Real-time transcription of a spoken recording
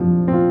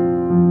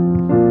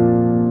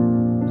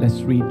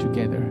Let's read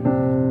together.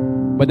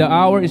 But the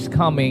hour is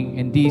coming,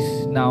 and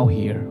is now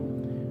here,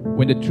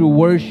 when the true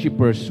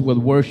worshipers will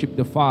worship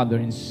the Father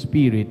in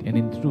spirit and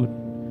in truth.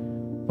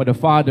 For the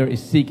Father is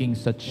seeking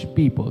such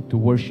people to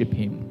worship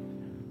Him.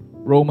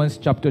 Romans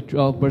chapter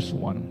 12, verse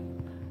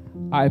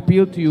 1. I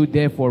appeal to you,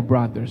 therefore,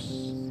 brothers,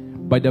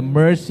 by the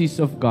mercies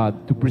of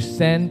God, to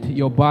present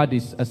your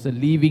bodies as a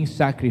living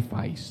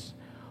sacrifice,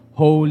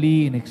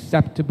 holy and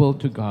acceptable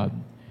to God,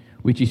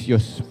 which is your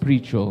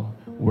spiritual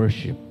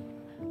worship.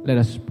 Let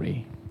us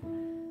pray.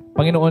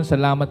 Panginoon,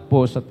 salamat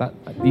po sa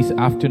this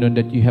afternoon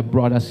that you have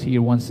brought us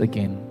here once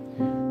again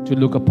to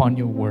look upon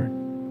your word.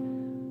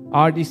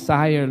 Our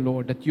desire,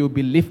 Lord, that you will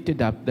be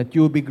lifted up, that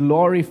you will be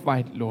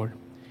glorified, Lord,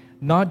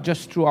 not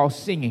just through our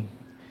singing,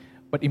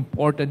 but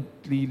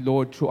importantly,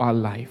 Lord, through our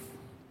life.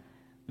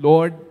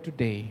 Lord,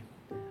 today,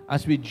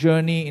 as we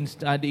journey in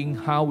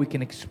studying how we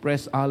can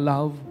express our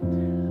love,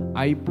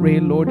 I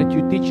pray, Lord, that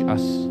you teach us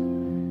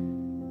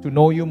to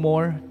know you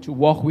more, to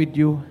walk with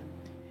you,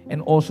 and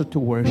also to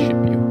worship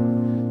you.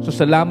 So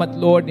salamat,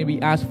 Lord, and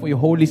we ask for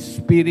your Holy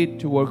Spirit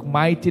to work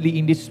mightily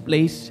in this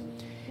place,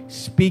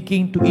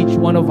 speaking to each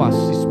one of us,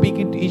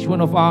 speaking to each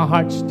one of our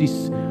hearts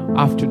this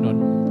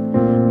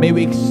afternoon. May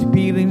we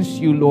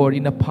experience you, Lord,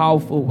 in a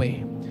powerful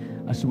way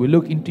as we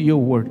look into your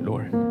word,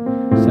 Lord.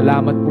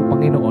 Salamat po,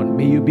 Panginoon.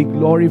 May you be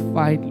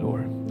glorified,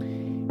 Lord.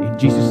 In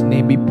Jesus'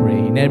 name we pray.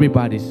 And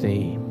everybody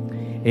say,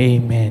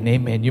 Amen.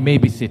 Amen. You may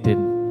be seated.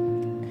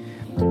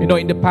 You know,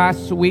 in the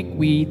past week,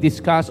 we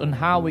discussed on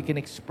how we can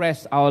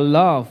express our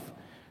love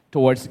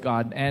towards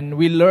God. And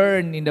we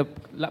learned in the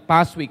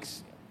past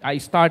weeks, I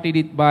started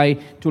it by,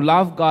 to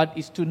love God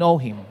is to know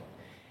Him.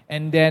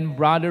 And then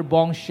Brother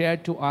Bong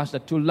shared to us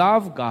that to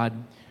love God,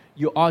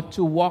 you ought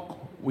to walk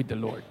with the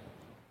Lord.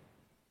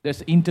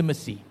 There's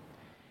intimacy.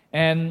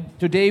 And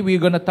today we're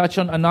going to touch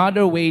on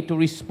another way to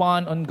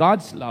respond on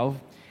God's love.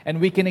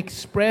 And we can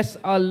express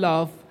our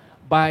love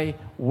by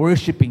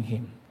worshiping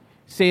Him.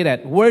 Say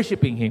that,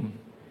 worshiping Him.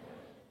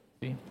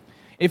 See?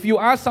 If you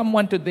ask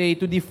someone today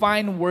to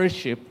define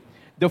worship,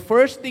 the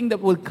first thing that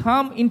will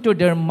come into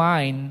their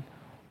mind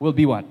will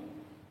be what?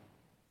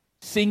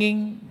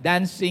 Singing,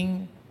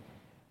 dancing,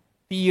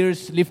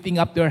 tears, lifting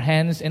up their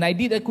hands. And I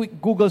did a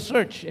quick Google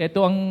search.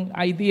 Ito ang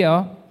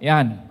idea.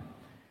 Yan.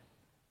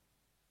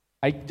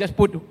 I just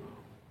put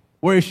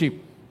worship.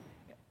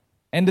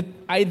 And the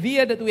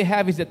idea that we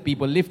have is that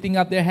people lifting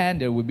up their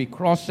hand, there will be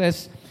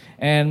crosses.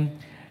 And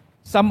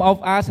some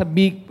of us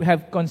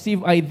have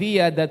conceived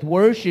idea that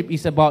worship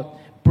is about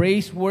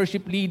praise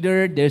worship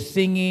leader, they're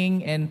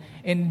singing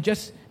and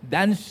just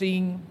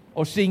dancing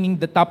or singing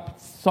the top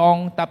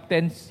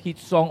 10 hit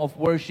song of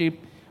worship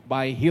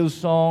by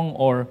Hillsong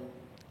or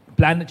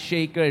Planet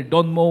Shaker,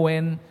 Don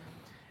Moen.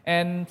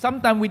 And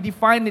sometimes we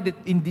define it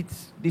in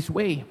this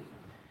way.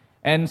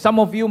 And some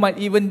of you might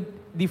even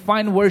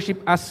define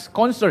worship as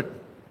concert.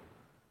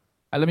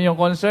 Alam niyo yung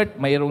concert,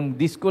 mayroong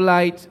disco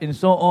lights and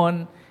so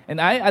on.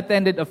 And I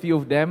attended a few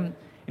of them.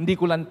 Hindi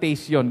ko lang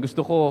taste yun.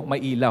 Gusto ko may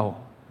ilaw.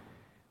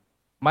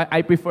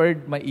 I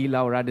preferred may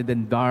ilaw rather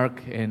than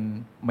dark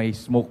and may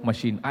smoke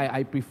machine.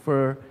 I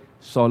prefer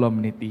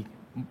solemnity.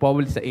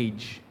 Probably sa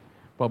age.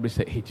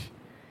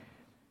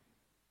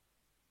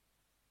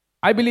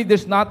 I believe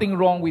there's nothing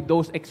wrong with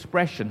those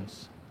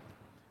expressions.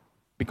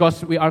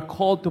 Because we are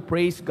called to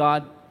praise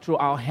God through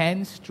our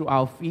hands, through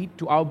our feet,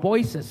 through our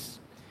voices.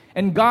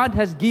 And God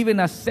has given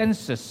us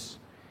senses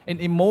and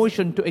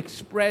emotion to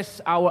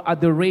express our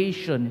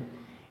adoration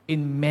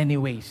in many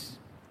ways.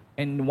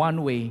 And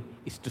one way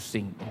is to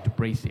sing and to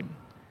praise Him.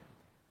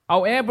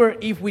 However,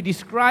 if we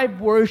describe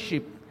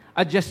worship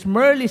as just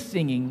merely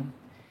singing,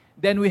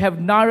 then we have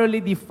narrowly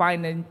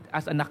defined it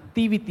as an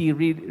activity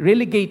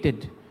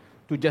relegated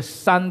to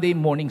just Sunday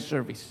morning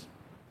service.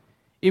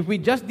 If we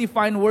just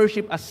define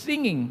worship as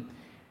singing,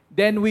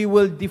 then we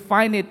will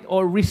define it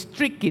or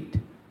restrict it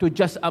to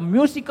just a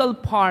musical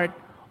part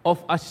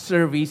of a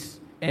service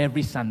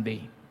every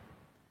Sunday.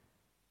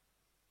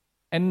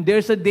 And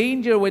there's a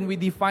danger when we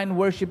define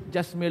worship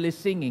just merely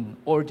singing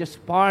or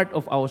just part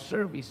of our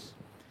service.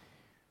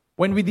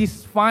 When we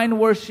define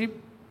worship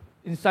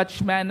in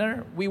such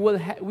manner,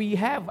 we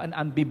have an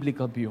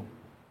unbiblical view.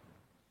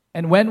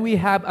 And when we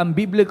have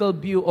unbiblical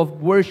view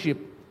of worship,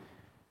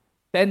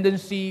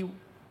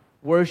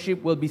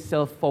 worship will be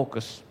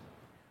self-focused.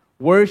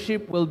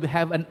 Worship will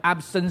have an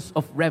absence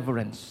of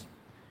reverence.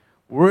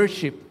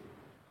 Worship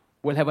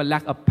will have a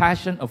lack of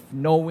passion of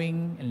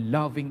knowing and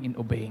loving and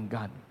obeying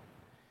God.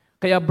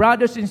 Kaya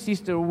brothers and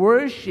sisters,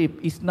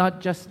 worship is not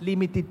just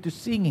limited to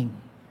singing,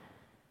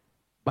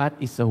 but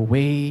it's a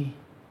way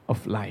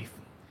of life.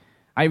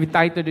 I've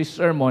titled this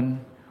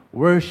sermon,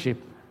 Worship,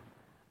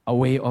 a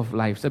Way of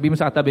Life. Sabi mo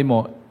sa katabi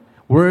mo,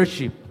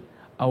 worship,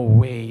 a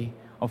way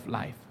of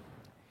life.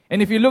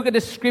 And if you look at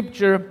the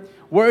scripture,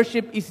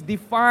 worship is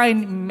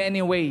defined in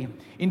many ways.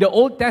 In the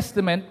Old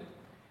Testament,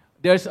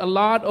 there's a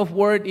lot of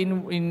word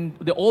in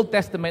the Old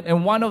Testament,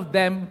 and one of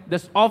them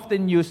that's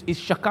often used is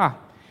shaka.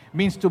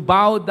 Means to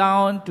bow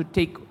down, to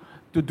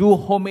do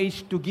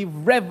homage, to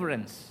give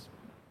reverence.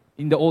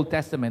 in the Old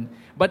Testament.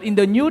 But in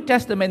the New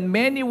Testament,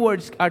 many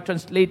words are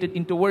translated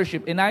into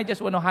worship. And I just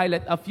want to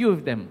highlight a few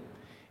of them.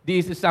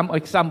 This is some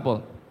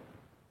example.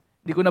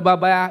 Di ko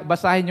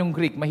basahin yung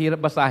Greek. Mahirap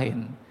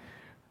basahin.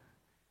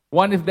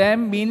 One of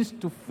them means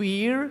to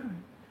fear,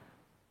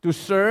 to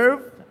serve.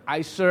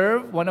 I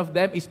serve. One of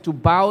them is to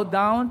bow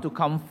down, to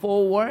come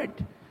forward,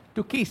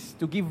 to kiss,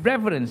 to give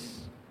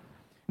reverence.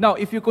 Now,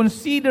 if you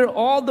consider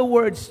all the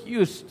words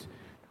used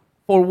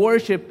for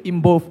worship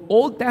in both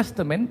Old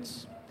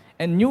Testament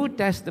and New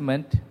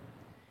Testament,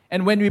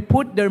 and when we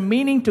put their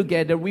meaning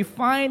together, we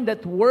find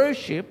that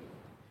worship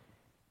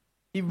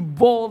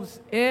involves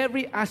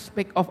every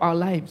aspect of our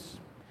lives.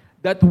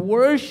 That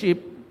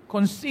worship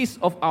consists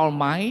of our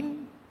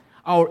mind,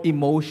 our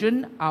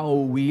emotion, our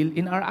will,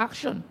 and our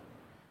action.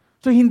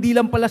 So hindi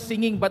lang pala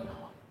singing, but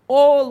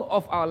all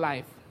of our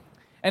life.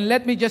 And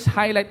let me just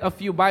highlight a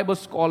few Bible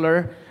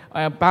scholar,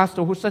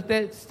 pastor who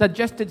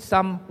suggested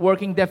some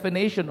working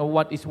definition of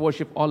what is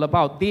worship all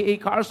about. D.A.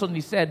 Carson,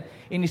 he said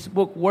in his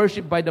book,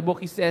 Worship by the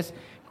Book, he says,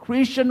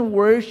 Christian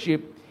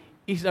worship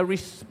is a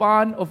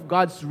response of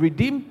God's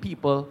redeemed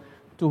people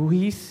to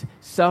His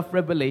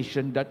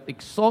self-revelation that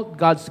exalt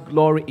God's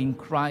glory in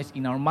Christ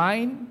in our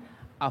mind,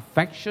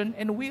 affection,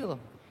 and will,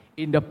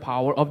 in the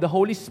power of the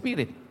Holy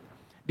Spirit.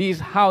 This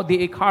is how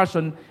D.A.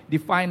 Carson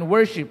defined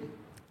worship.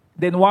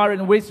 Then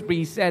Warren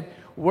Wiersbe said,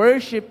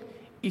 worship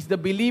is the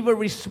believer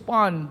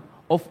response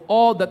of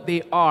all that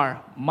they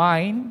are,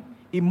 mind,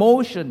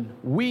 emotion,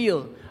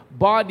 will,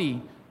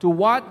 body, to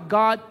what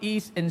God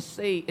is and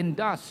say and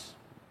does.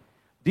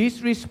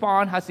 This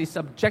response has a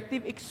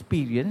subjective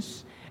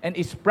experience and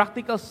its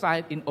practical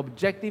side in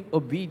objective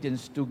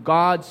obedience to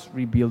God's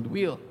revealed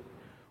will.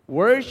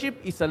 Worship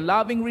is a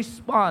loving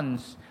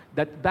response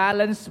that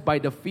balanced by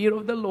the fear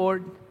of the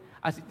Lord,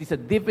 as it is a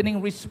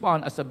deepening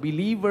response as a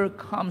believer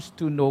comes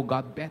to know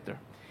God better.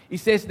 It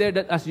says there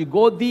that as you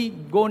go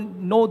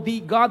know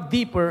God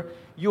deeper,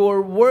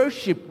 your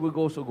worship will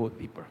also go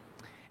deeper.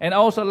 And I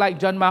also like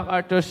John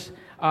MacArthur's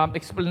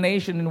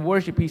explanation in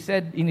worship. He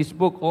said in his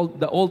book,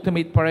 The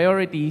Ultimate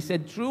Priority, he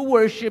said, true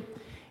worship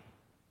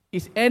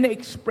is any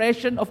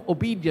expression of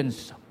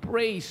obedience,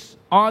 praise,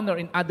 honor,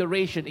 and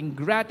adoration, and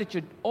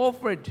gratitude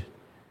offered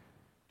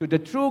to the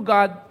true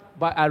God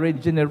by a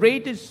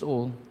regenerated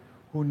soul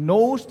who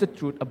knows the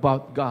truth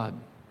about God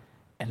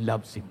and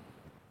loves Him.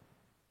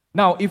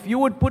 Now, if you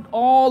would put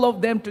all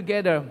of them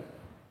together,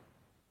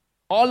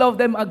 all of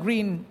them agree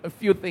in a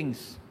few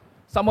things.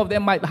 Some of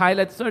them might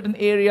highlight certain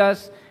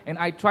areas, and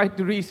I tried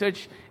to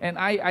research, and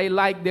I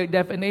like their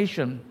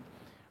definition.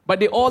 But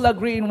they all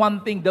agree in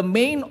one thing. The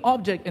main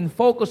object and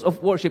focus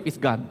of worship is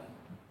God.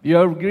 Do you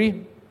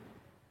agree?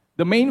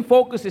 The main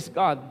focus is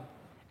God.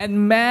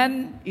 And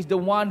man is the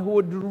one who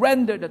would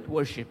render that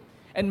worship.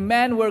 And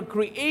man were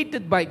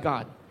created by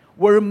God,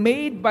 were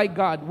made by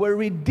God, were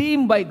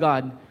redeemed by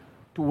God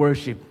to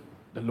worship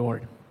the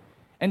Lord.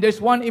 And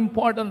there's one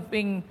important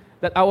thing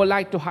that I would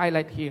like to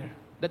highlight here.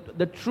 That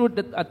a truth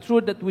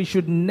that we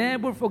should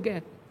never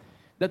forget.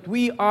 That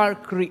we are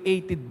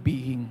created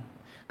being.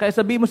 Kaya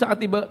sabi mo sa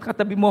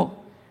katabi mo,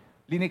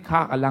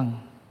 linikha ka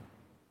lang.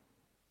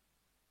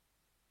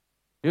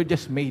 You're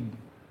just made.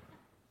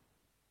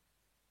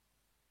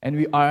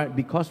 And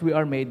because we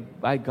are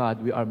made by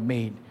God, we are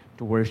made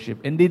to worship.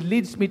 And it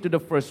leads me to the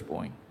first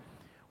point.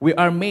 We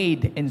are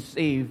made and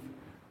saved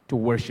to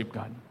worship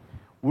God.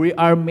 We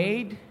are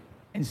made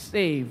and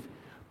saved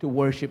to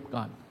worship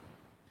God.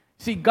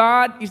 See,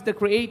 God is the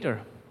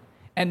creator,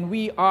 and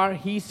we are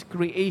His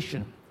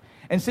creation.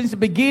 And since the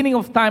beginning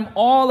of time,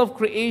 all of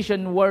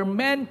creation were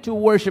meant to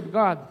worship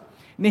God.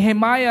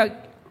 Nehemiah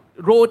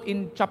wrote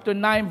in chapter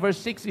 9, verse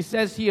 6, he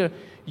says here,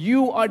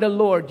 you are the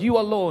Lord, you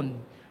alone.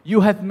 You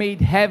have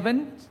made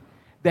heaven,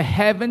 the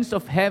heavens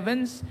of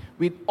heavens,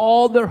 with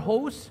all their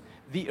hosts,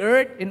 the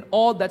earth and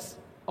all that's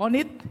on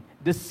it,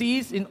 the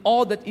seas and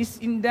all that is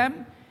in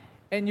them,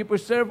 and you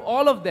preserve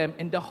all of them,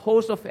 and the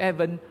hosts of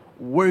heaven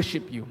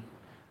worship you.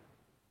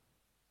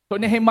 So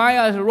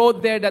Nehemiah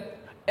wrote there that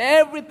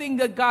everything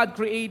that God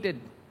created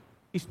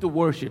is to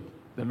worship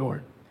the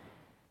Lord.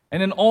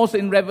 And then also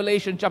in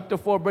Revelation chapter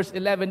 4, verse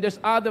 11, there's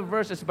other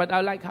verses, but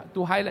I'd like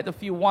to highlight a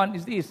few. One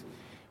is this: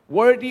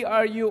 worthy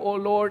are you, O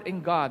Lord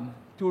and God,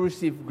 to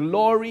receive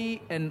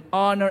glory and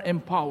honor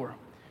and power.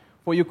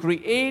 For you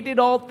created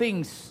all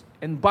things,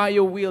 and by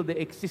your will they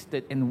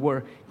existed and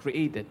were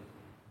created.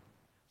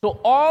 So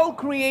all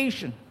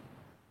creation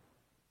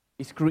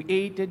is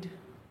created,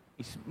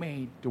 is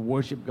made to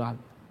worship God.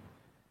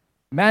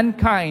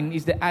 Mankind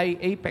is the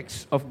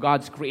apex of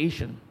God's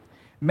creation.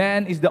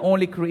 Man is the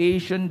only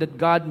creation that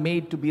God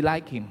made to be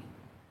like Him.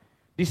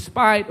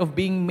 Despite of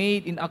being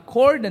made in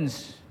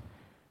accordance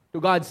to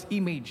God's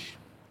image,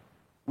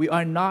 we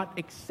are not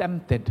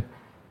exempted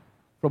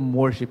from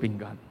worshiping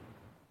God.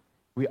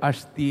 We are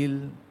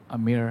still a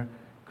mere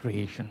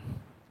creation.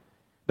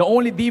 The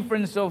only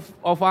difference of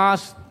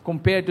us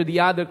compared to the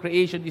other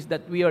creation is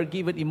that we are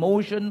given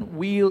emotion,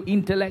 will,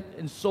 intellect,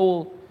 and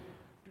soul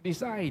to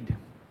decide.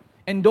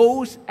 And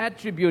those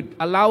attributes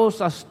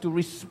allows us to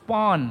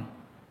respond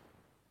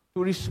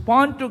to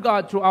respond to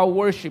God through our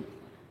worship,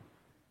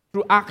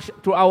 through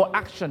our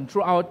action,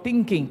 through our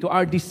thinking, to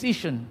our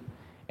decision,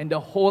 and the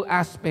whole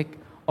aspect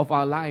of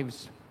our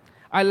lives.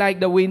 I like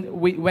the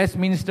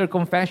Westminster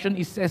Confession.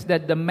 It says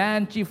that the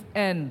man's chief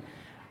end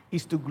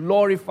is to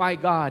glorify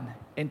God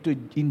and to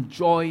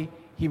enjoy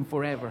Him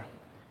forever.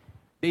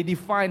 They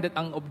define that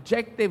ang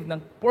objective,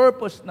 ng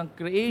purpose ng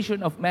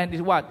creation of man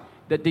is what?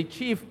 That the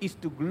chief is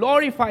to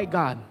glorify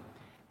God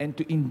and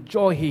to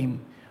enjoy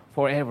Him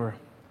forever.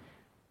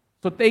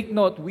 So take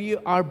note, we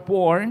are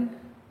born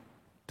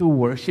to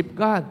worship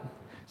God.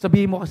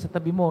 Sabihin mo ka sa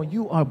tabi mo,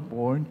 you are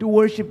born to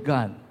worship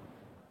God.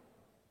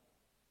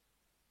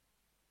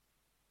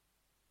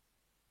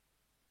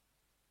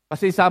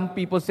 Kasi some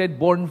people said,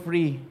 born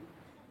free.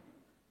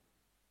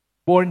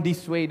 Born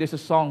this way. There's a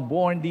song,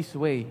 born this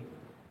way.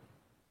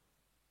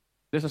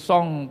 There's a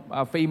song,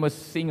 a famous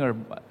singer,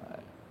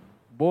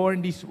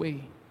 born this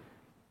way.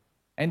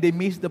 And they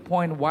miss the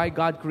point why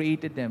God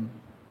created them.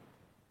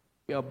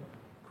 We are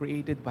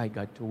created by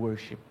God to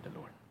worship the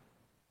Lord.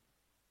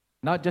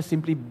 Not just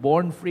simply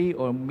born free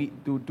or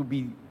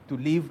to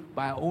live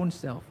by our own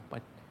self,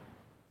 but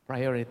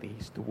priority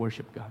is to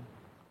worship God.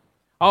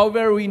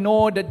 However, we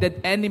know that that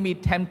enemy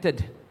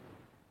tempted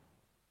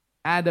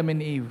Adam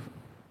and Eve.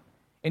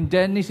 In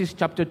Genesis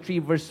chapter 3,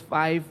 verse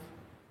 5,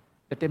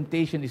 the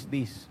temptation is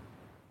this.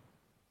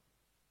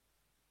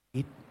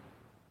 Eat,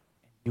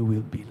 and you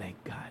will be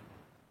like God.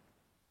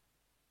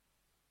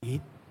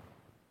 Eat,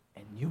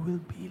 and you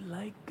will be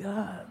like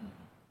God.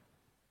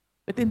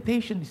 The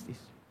temptation is this.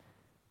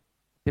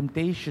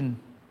 Temptation,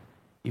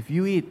 if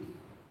you eat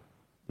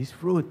this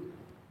fruit,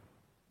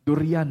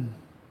 durian,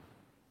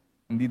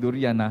 hindi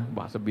durian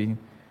baka sabihin,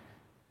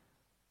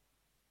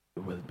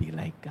 you will be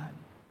like God.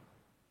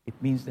 It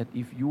means that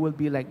if you will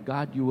be like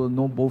God, you will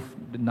know both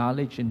the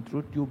knowledge and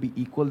truth. You will be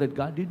equal to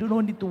God. You do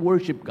not need to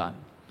worship God.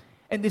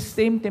 And the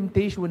same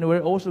temptation when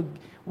was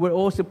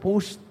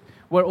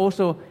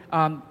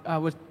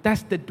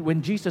tested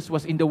when Jesus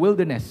was in the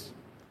wilderness.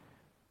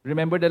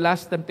 Remember the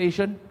last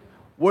temptation?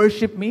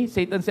 Worship me.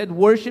 Satan said,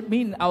 worship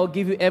me and I will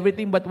give you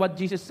everything. But what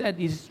Jesus said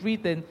is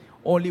written,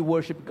 only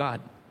worship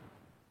God.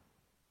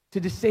 To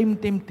the same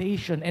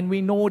temptation, and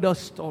we know the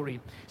story.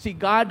 See,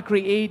 God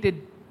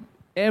created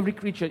every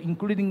creature,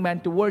 including man,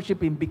 to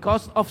worship Him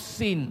because of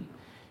sin.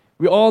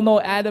 We all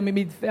know Adam and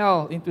Eve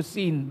fell into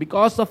sin.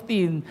 Because of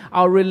sin,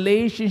 our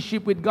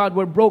relationship with God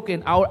were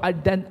broken. Our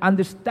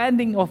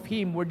understanding of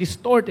Him were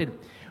distorted.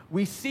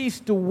 We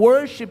ceased to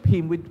worship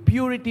Him with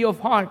purity of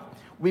heart.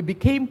 We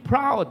became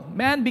proud.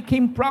 Man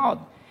became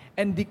proud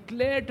and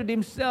declared to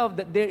himself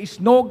that there is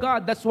no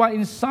God. That's why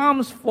in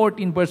Psalms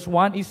 14 verse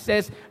 1, it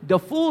says, the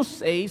fool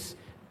says,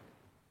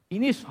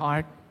 in his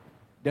heart,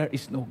 there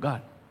is no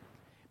God.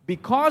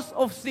 Because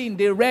of sin,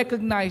 they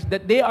recognize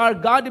that they are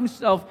God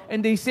Himself,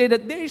 and they say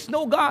that there is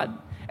no God.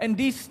 And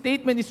this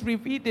statement is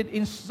repeated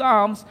in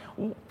Psalms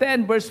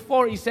 10 verse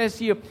 4. It says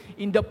here,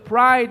 in the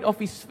pride of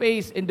his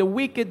face, and the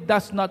wicked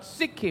does not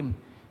seek Him.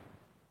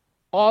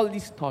 All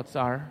these thoughts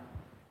are,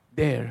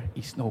 there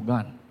is no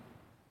God.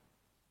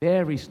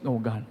 There is no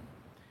God.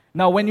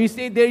 Now, when we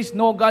say there is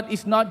no God,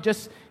 it's not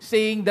just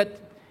saying that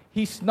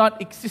He's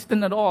not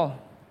existent at all.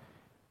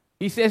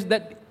 He says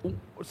that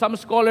some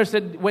scholars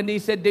said when they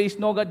said there is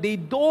no God, they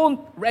don't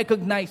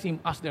recognize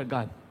Him as their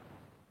God.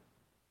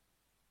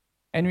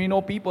 And we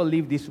know people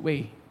live this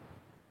way.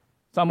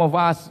 Some of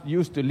us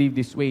used to live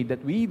this way,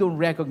 that we don't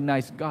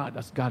recognize God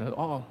as God at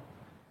all.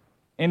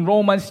 In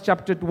Romans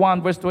chapter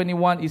 1, verse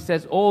 21, it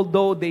says,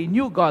 although they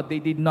knew God, they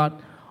did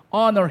not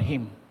honor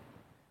Him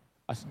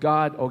as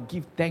God or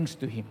give thanks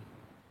to Him.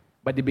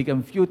 But they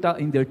became futile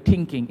in their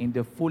thinking, in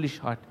their foolish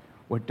heart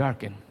were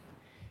darkened.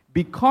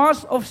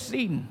 Because of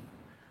sin,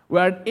 we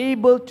are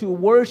unable to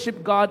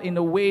worship God in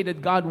a way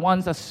that God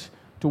wants us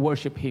to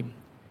worship Him.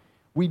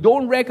 We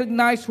don't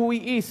recognize who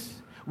He is.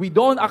 We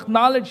don't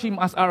acknowledge Him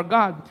as our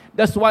God.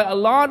 That's why a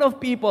lot of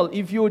people,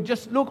 if you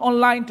just look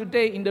online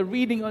today in the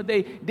reading of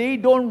the day, they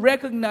don't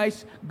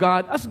recognize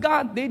God as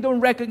God. They don't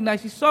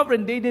recognize His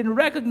sovereign. They didn't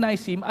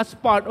recognize Him as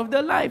part of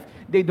their life.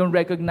 They don't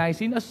recognize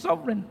Him as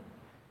sovereign.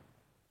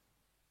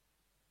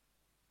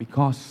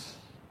 Because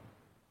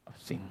of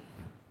sin.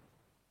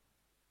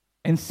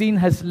 And sin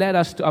has led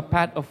us to a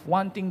path of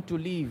wanting to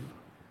live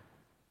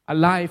a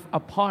life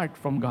apart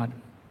from God.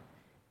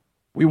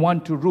 We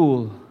want to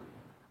rule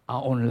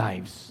our own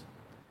lives.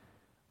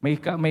 May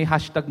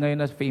hashtag ngayon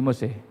na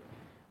famous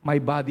my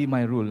body,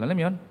 my rule. Alam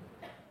mo yun?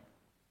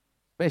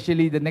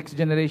 Especially the next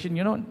generation,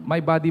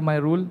 my body, my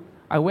rule.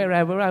 I wear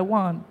wherever I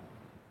want.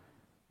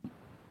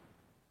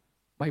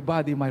 My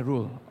body, my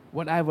rule.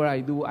 Whatever I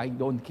do, I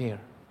don't care.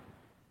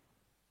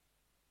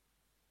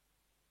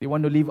 They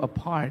want to live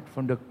apart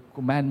from the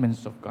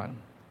commandments of God.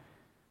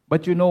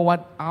 But you know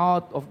what?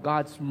 Out of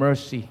God's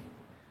mercy,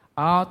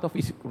 out of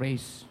His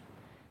grace,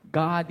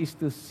 God is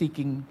still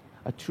seeking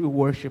a true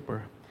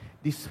worshiper.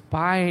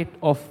 Despite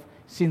of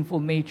sinful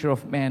nature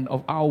of man,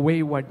 of our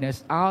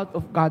waywardness, out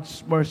of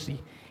God's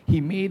mercy, He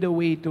made a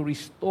way to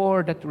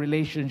restore that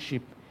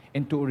relationship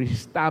and to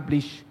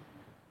reestablish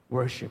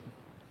worship.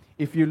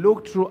 If you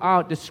look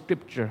throughout the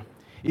scripture,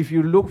 if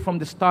you look from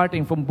the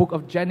starting, from book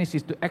of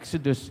Genesis to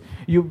Exodus,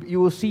 you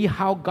will see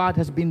how God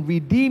has been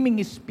redeeming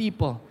His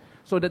people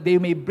so that they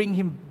may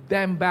bring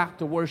them back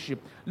to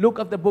worship. Look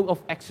at the book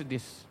of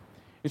Exodus.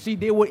 You see,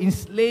 they were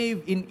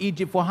enslaved in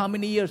Egypt for how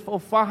many years? For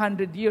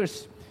 400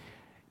 years.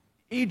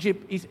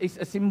 Egypt is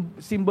a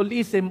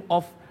symbolism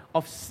of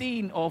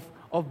sin, of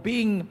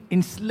being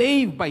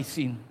enslaved by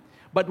sin.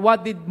 But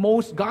what did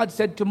God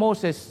said to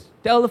Moses?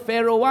 Tell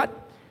Pharaoh what?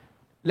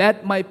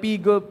 Let my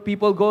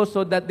people go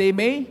so that they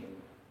may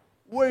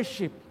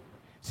worship.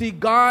 See,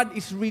 God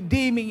is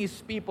redeeming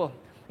His people.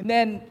 And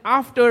then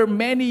after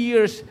many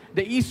years,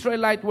 the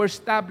Israelites were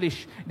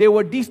established. They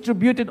were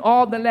distributed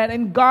all the land.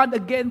 And God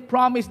again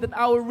promised that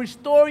I will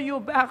restore you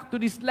back to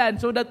this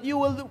land so that you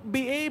will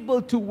be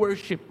able to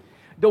worship.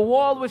 The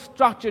wall was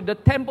structured. The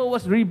temple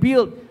was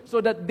rebuilt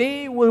so that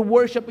they will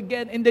worship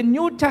again. In the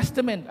New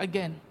Testament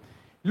again,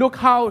 look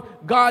how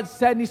God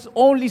sent His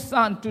only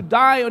Son to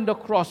die on the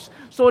cross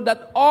so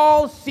that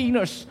all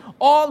sinners,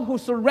 all who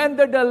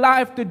surrender their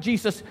life to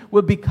Jesus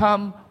will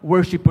become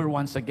worshippers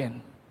once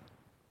again.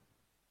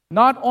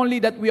 Not only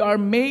that we are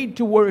made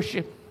to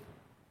worship,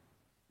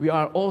 we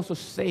are also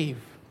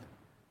saved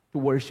to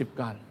worship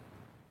God.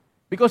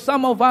 Because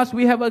some of us,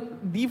 we have a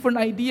different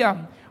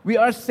idea. We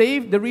are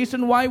saved. The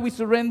reason why we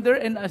surrender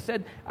and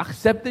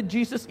accepted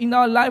Jesus in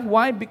our life.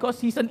 Why?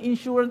 Because He's an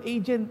insurance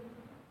agent.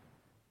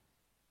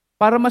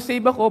 Para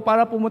masave ako,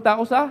 para pumunta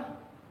ako sa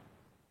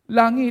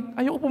langit.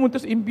 Ayoko pumunta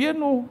sa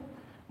impyerno.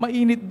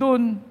 Mainit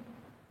doon.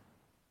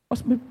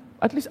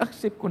 At least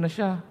accept ko na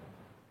siya.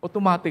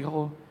 Automatic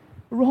ako.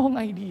 Wrong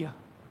idea.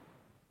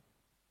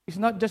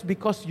 It's not just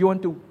because you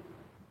want to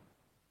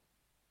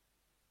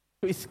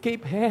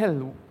escape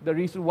hell. The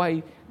reason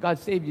why God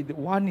saved you. The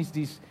one is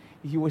this.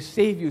 He will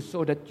save you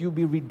so that you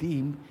be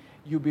redeemed,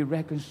 you be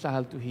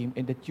reconciled to Him,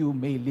 and that you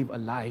may live a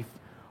life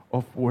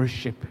of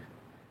worship.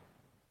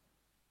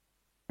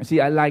 And see,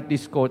 I like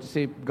this quote.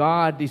 Say,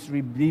 God is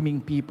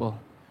redeeming people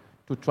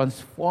to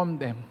transform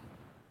them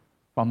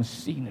from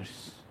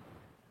sinners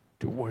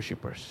to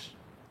worshipers.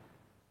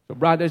 So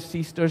brothers,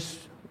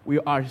 sisters, we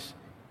are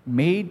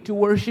made to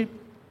worship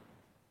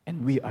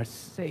and we are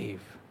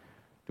saved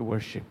to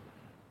worship.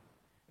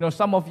 You know,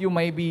 some of you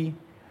maybe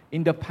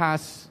in the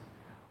past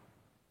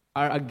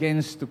are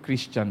against to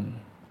Christian.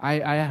 I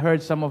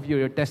heard some of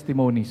your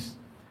testimonies.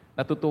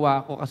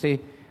 Natutuwa ako kasi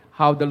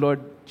how the Lord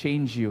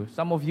changed you.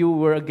 Some of you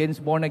were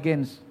born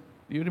again.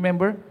 Do you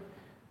remember?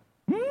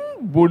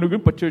 Born again,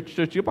 pa-church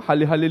pa,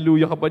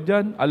 hallelujah ka pa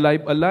dyan.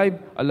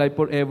 Alive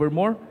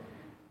forevermore.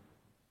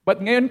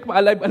 But ngayon,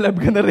 alive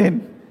ka na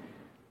rin.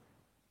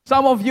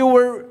 Some of you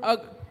were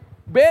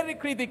very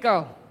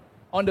critical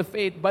on the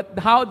faith, but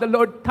how the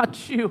Lord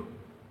touched you.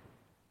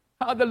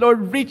 How the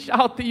Lord reached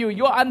out to you.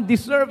 You're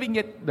undeserving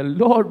it. The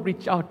Lord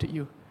reached out to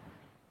you.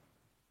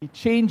 He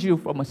changed you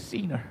from a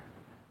sinner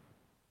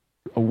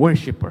to a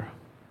worshiper.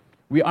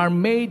 We are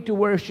made to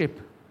worship.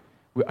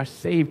 We are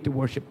saved to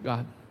worship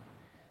God.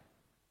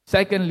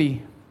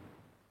 Secondly,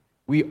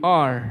 we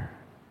are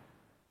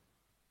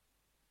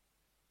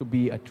to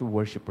be a true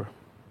worshiper.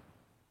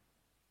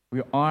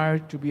 We are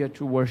to be a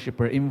true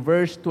worshiper. In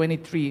verse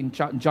 23 in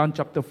John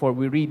chapter 4,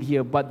 we read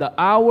here, "But the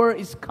hour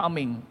is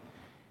coming,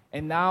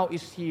 and now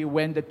is here,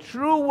 when the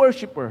true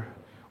worshiper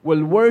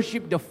will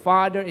worship the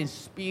Father in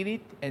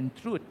spirit and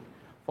truth.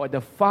 For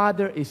the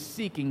Father is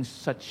seeking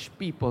such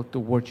people to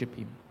worship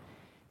Him."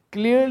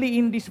 Clearly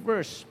in this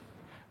verse,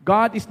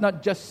 God is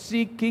not just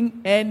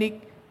seeking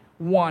any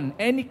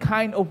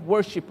kind of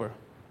worshiper.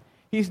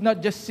 He's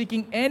not just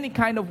seeking any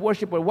kind of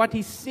worshiper. What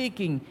He's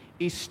seeking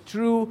is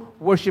true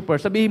worshiper.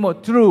 Sabihin mo,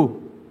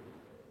 true.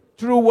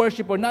 True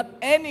worshiper, not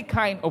any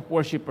kind of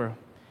worshiper.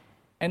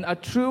 And a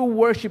true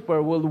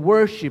worshiper will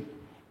worship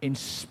in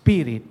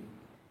spirit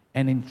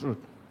and in truth.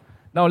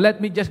 Now,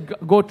 let me just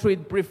go through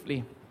it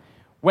briefly.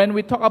 When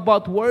we talk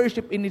about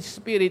worship in its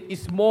spirit,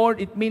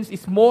 it means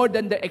it's more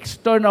than the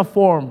external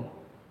form,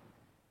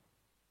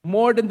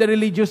 more than the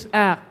religious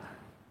act,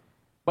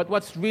 but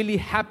what's really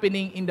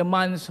happening in the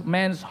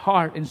man's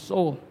heart and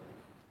soul.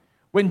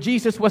 When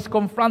Jesus was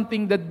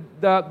confronting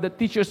the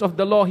teachers of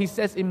the law, He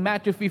says in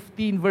Matthew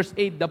 15, verse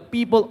 8, "The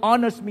people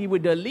honors me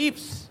with their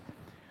lips,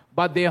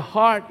 but their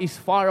heart is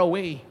far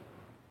away."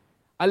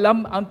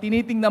 Ang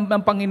tinitingnan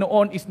ng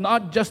Panginoon is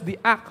not just the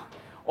act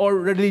or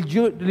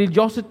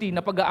religiosity na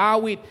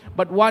pag-aawit,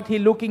 but what He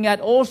looking at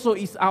also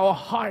is our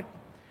heart,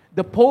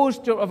 the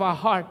posture of our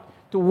heart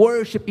to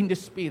worship in the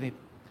Spirit.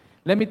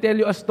 Let me tell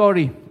you a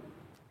story.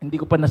 Hindi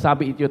ko pa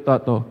nasabi ito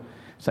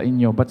sa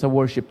inyo, but sa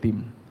worship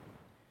team.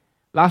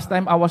 Last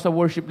time I was a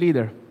worship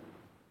leader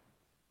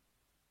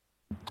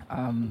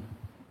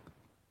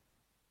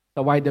sa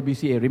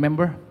YWCA,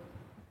 remember?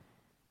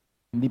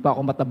 Hindi pa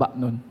ako mataba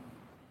nun.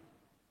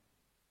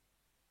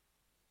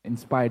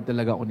 Inspired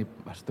talaga ako ni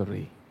Pastor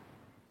Ray.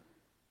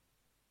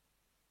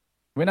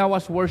 When I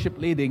was worship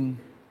leading,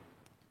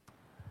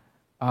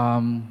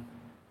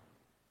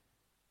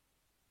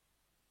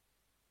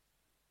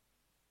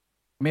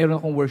 meron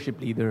akong worship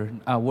leader,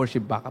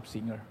 worship backup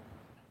singer.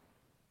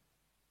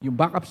 Yung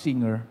backup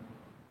singer,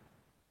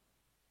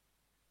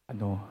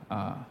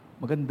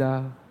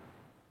 maganda.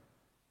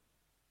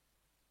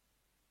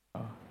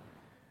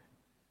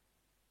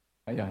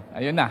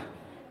 Ayun na.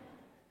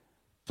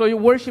 So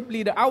yung worship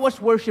leader, I was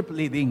worship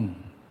leading.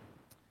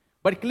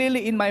 But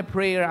clearly in my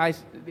prayer,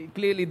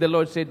 clearly the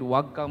Lord said,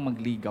 "Wag kang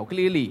magligaw."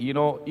 Clearly, you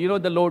know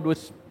the Lord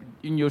was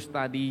in your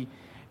study.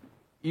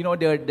 You know,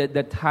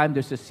 the time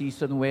there's a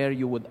season where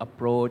you would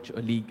approach a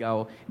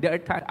ligaw. There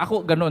are times, I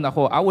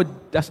would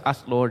just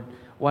ask Lord,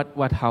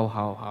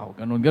 how,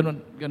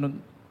 ganon.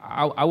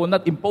 I will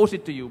not impose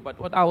it to you, but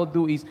what I will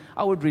do is,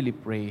 I would really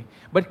pray.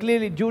 But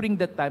clearly, during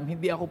that time,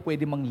 hindi ako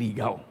pwede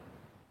mangligaw.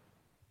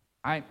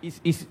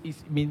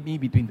 It's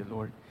me between the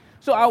Lord.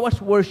 So I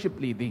was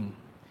worship leading.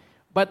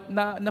 But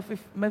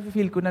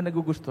na-feel ko na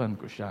nagugustuhan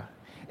ko siya.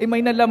 May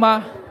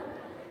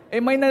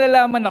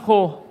nalalaman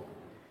ako.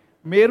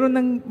 Meron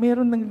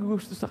nang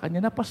gusto sa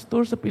kanya na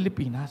pastor sa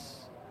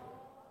Pilipinas.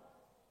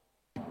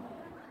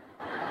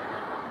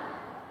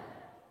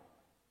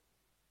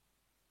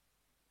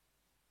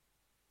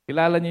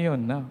 Kilala niyo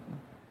yun, no?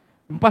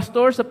 Yung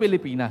pastor sa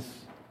Pilipinas.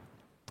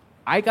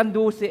 I can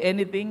say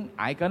anything.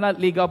 I cannot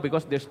ligaw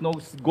because there's no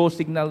go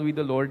signal with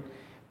the Lord.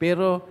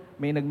 Pero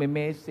may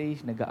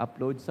nagme-message,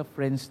 nag-upload sa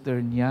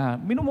Friendster niya.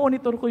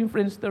 Minomonitor ko yung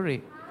Friendster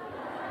eh.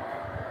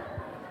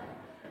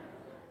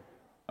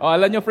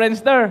 Alam nyo,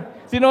 Friendster?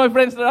 Sino may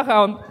Friendster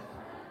account?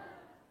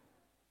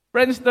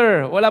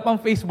 Friendster. Wala pang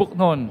Facebook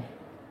noon.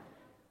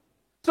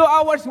 So I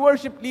was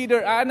worship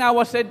leader and I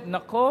was said,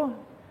 nako,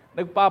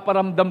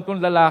 nagpaparamdam tong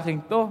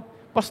lalaking to.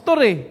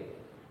 Pastor eh.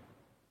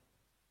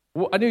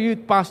 Ano yung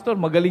pastor?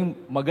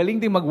 Magaling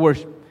din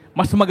mag-worship.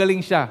 Mas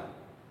magaling siya.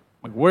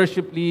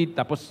 Mag-worship lead,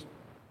 tapos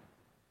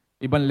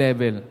ibang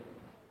level.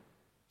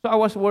 So I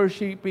was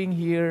worshiping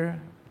here,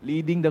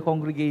 leading the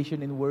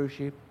congregation in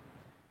worship.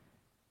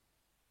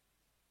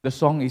 The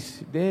song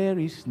is,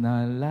 "There is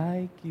none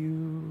like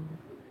you,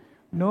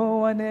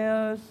 no one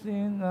else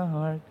in the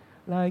heart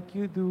like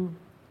you do."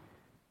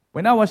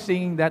 When I was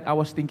singing that, I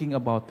was thinking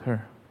about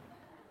her,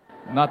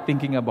 not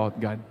thinking about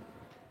God.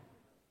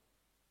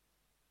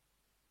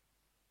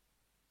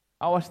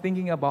 I was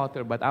thinking about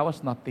her, but I was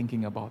not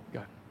thinking about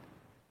God.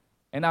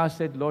 And I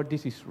said, "Lord,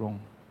 this is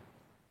wrong.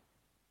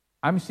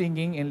 I'm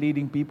singing and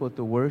leading people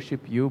to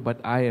worship you,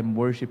 but I am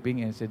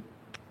worshiping," and said,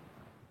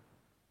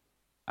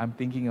 I'm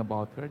thinking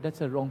about her.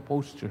 That's a wrong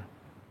posture.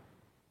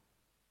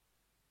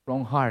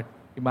 Wrong heart.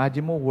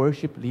 Imagine mo,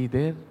 worship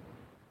leader.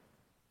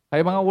 Kaya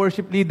mga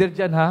worship leader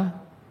dyan, ha?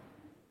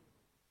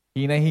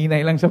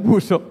 Hinay-hinay lang sa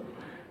puso.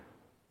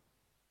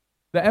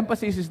 The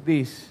emphasis is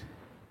this.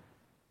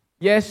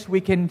 Yes,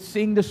 we can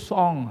sing the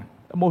song,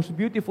 the most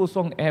beautiful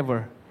song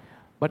ever.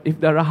 But if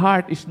the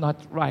heart is not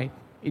right,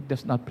 it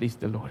does not please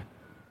the Lord.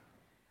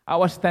 I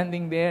was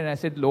standing there and I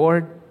said,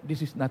 "Lord,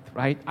 this is not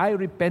right." I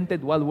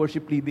repented while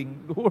worship leading.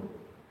 Lord,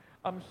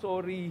 I'm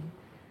sorry.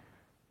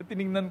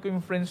 Tinignan ko yung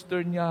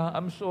Friendster niya.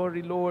 I'm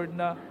sorry, Lord,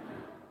 na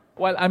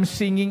while I'm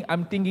singing,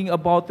 I'm thinking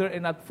about her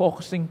and not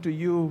focusing to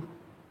you.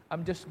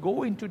 I'm just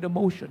going to the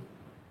motion.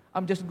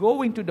 I'm just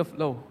going to the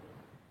flow.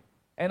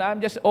 And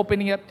I'm just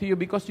opening up to you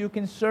because you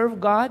can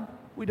serve God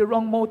with the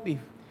wrong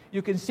motive.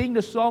 You can sing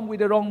the song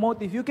with the wrong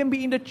motive. You can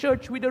be in the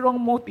church with the wrong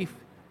motive.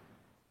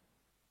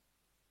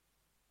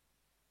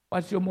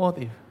 What's your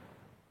motive?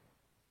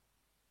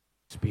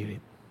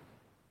 Spirit.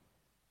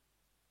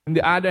 On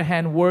the other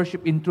hand,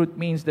 worship in truth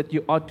means that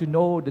you ought to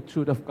know the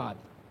truth of God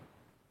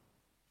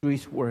through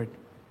His Word,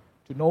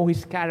 to know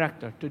His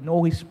character, to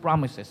know His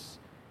promises,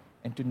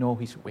 and to know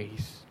His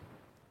ways.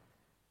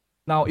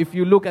 Now, if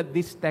you look at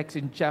this text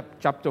in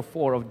chapter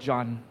 4 of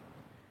John,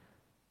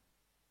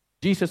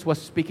 Jesus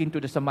was speaking to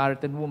the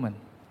Samaritan woman.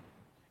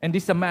 And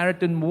this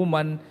Samaritan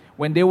woman,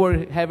 when they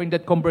were having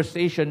that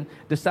conversation,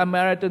 the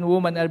Samaritan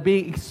woman are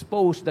being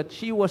exposed that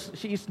she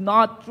is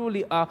not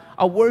truly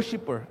a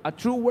worshiper, a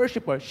true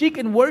worshiper. She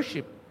can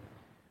worship,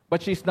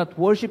 but she's not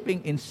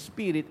worshiping in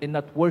spirit and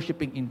not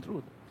worshiping in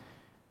truth.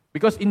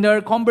 Because in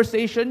their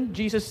conversation,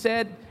 she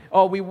said,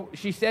 we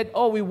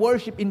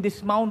worship in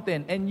this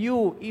mountain, and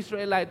you,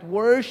 Israelite,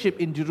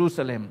 worship in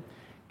Jerusalem.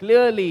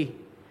 Clearly,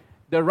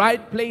 the right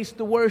place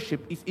to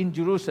worship is in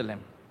Jerusalem.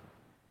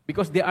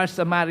 Because they are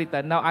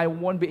Samaritan. Now, I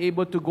won't be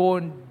able to go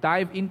and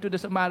dive into the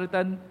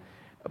Samaritan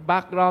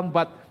background,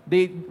 but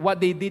what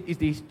they did is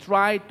they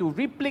tried to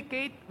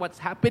replicate what's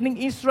happening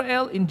in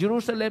Israel, in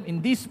Jerusalem,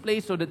 in this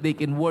place, so that they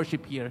can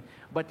worship here.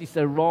 But it's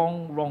a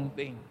wrong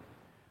thing.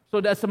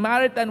 So the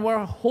Samaritan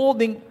were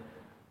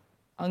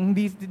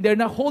they're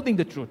not holding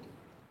the truth.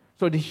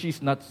 So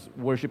she's not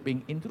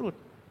worshiping in truth.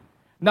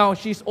 Now,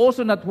 she's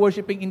also not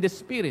worshiping in the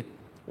spirit.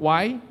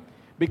 Why?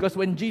 Because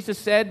when Jesus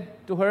said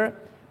to her,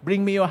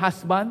 "Bring me your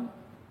husband,"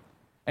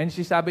 and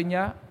she sabi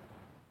niya,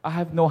 "I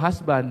have no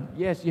husband."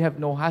 Yes, you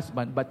have no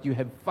husband, but you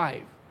have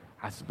 5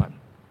 husbands.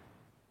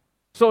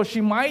 So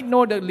she might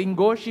know the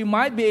lingo, she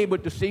might be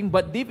able to sing,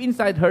 but deep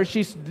inside her,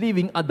 she's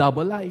living a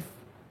double life.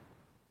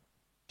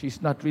 She's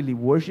not really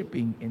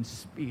worshiping in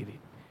spirit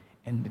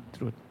and the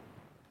truth.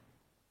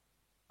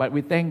 But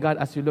we thank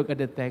God, as you look at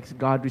the text,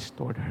 God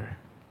restored her.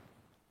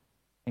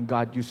 And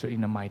God used her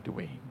in a mighty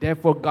way.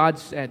 Therefore, God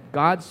said,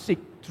 God seek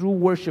true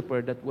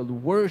worshiper that will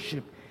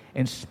worship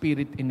in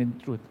spirit and in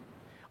truth.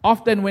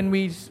 Often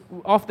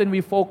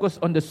we focus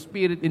on the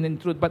spirit and in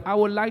truth, but I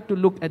would like to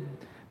look at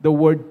the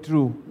word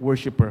true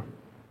worshiper,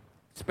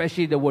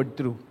 especially the word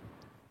true.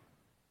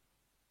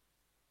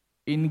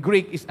 In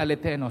Greek is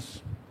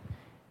alethenos.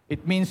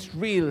 It means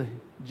real,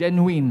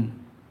 genuine,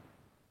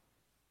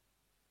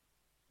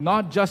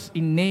 not just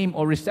in name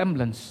or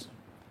resemblance,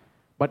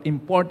 but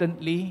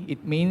importantly,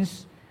 it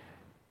means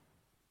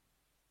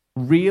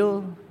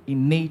real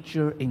in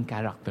nature and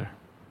character,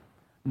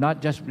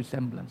 not just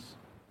resemblance.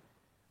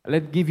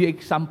 Let's give you an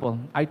example.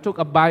 I took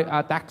a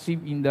taxi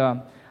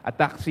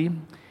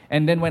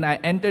and then when I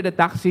entered the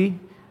taxi,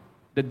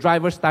 the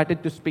driver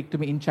started to speak to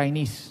me in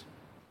Chinese.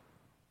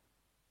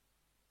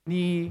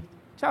 Ni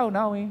chao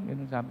now eh.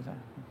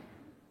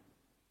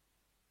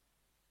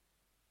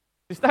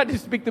 He started to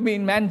speak to me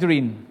in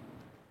Mandarin.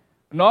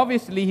 And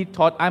obviously he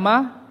thought I'm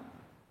a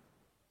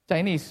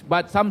Chinese,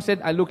 but some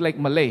said I look like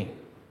Malay.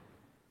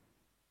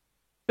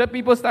 The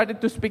people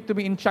started to speak to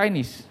me in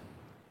Chinese.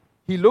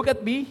 He looked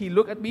at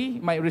me,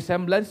 my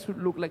resemblance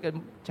looked like a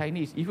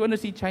Chinese. If you want to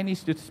see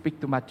Chinese, just speak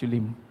to Matthew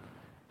Lim.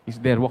 He's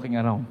there walking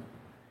around.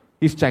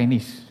 He's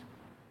Chinese.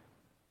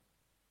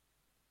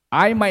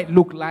 I might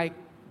look like,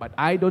 but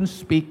I don't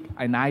speak,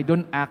 and I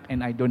don't act,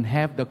 and I don't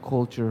have the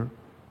culture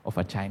of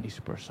a Chinese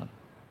person.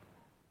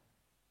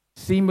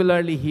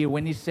 Similarly here,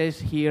 when he says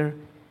here,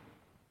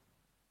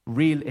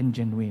 real and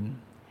genuine,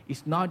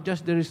 it's not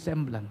just the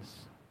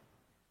resemblance,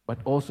 but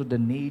also the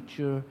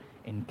nature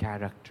and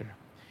character.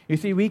 You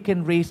see, we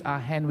can raise our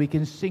hand, we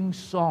can sing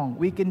song,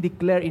 we can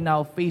declare in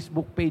our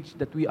Facebook page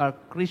that we are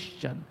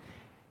Christian,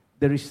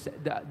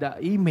 the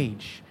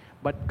image,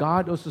 but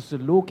God also is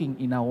looking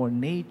in our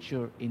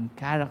nature, in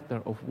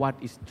character of what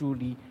is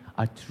truly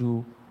a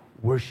true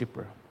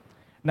worshiper.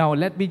 Now,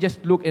 let me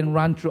just look and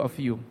run through a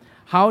few.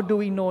 How do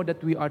we know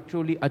that we are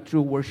truly a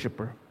true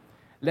worshiper?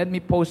 Let me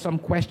pose some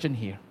question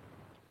here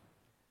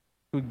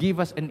to give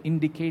us an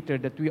indicator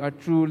that we are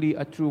truly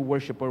a true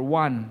worshiper.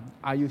 One,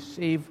 are you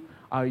saved?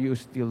 Are you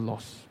still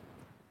lost?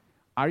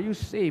 Are you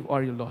saved or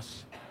are you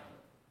lost?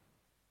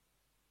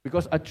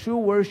 Because a true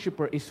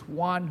worshiper is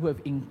one who have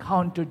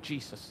encountered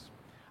Jesus.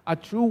 A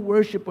true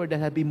worshiper that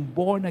have been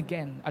born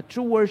again. A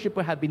true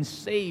worshiper have been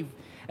saved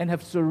and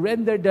have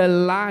surrendered their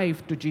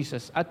life to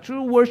Jesus. A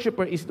true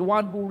worshiper is the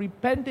one who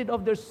repented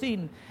of their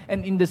sin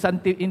and in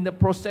the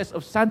process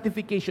of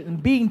sanctification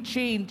and being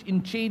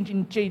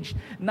changed,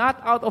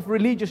 not out of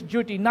religious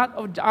duty,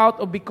 not out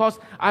of because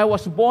I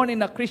was born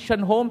in a Christian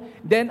home,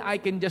 then I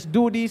can just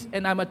do this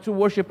and I'm a true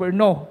worshiper.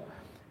 No.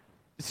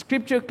 The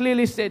scripture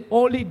clearly said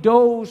only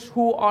those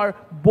who are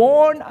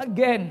born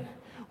again,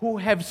 who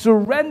have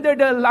surrendered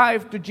their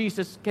life to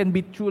Jesus, can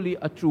be truly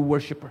a true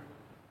worshiper.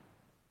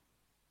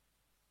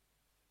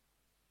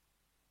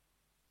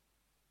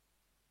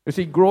 You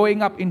see,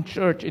 growing up in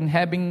church and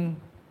having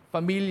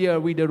familiar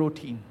with the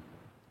routine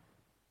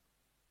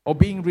or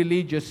being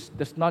religious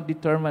does not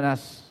determine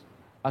us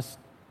as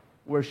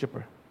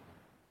worshiper.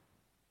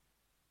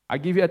 I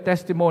give you a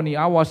testimony.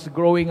 I was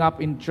growing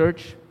up in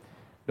church.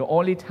 The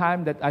only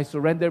time that I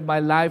surrendered my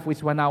life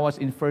was when I was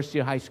in first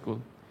year high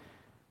school.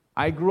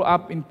 I grew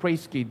up in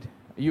Praise Kid.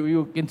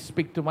 You can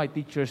speak to my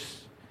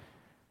teachers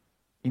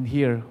in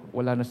here.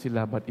 Wala na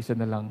sila, but isa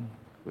na lang,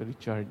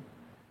 Richard.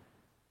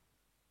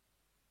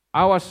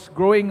 I was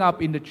growing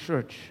up in the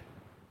church.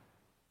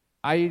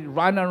 I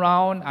ran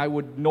around. I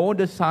would know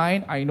the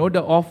sign. I know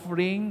the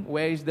offering.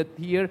 Where is that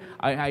here?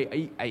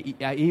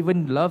 I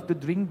even love to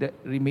drink the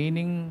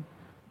remaining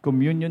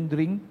communion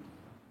drink.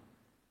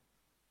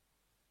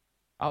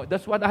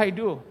 That's what I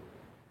do.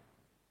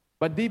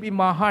 But deep in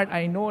my heart,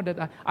 I know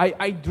that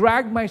I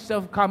drag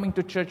myself coming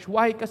to church.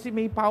 Why? Kasi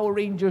may Power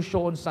Ranger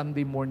show on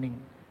Sunday morning.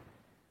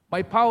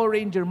 My Power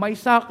Ranger, my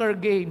soccer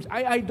games.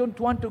 I don't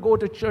want to go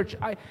to church.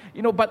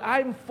 But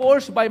I'm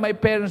forced by my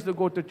parents to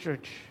go to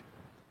church.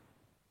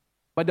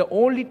 But the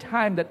only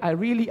time that I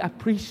really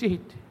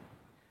appreciate,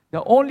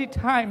 the only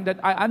time that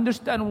I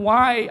understand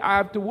why I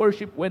have to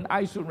worship when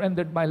I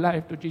surrendered my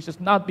life to Jesus,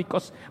 not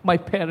because my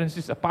parents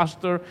is a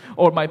pastor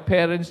or my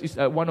parents is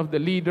one of the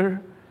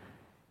leader,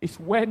 is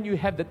when you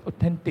have that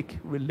authentic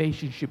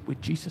relationship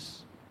with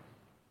Jesus.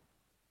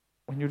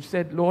 When you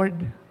said,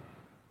 Lord,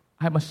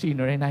 I'm a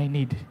sinner and I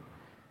need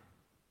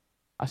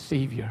a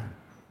Savior.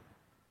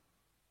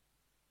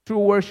 True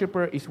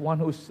worshiper is one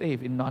who is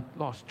saved and not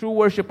lost. True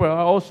worshiper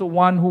are also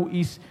one who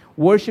is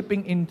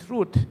worshiping in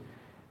truth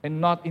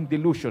and not in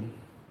delusion.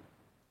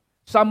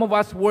 Some of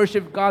us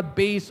worship God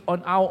based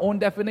on our own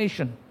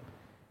definition,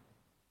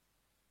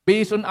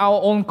 based on our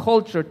own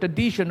culture,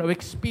 tradition, or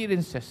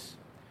experiences.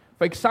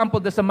 For example,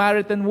 the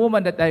Samaritan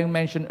woman that I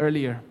mentioned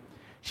earlier.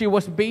 She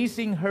was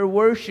basing her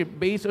worship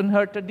based on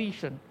her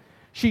tradition.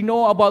 She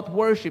knew about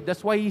worship.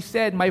 That's why he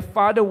said, my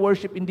father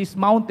worshiped in this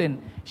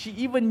mountain. She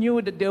even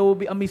knew that there will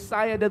be a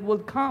Messiah that will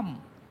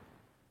come.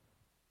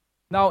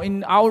 Now,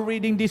 in our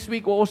reading this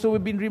week, also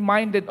we've been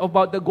reminded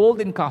about the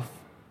golden calf.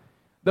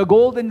 The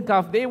golden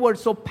calf, they were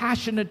so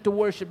passionate to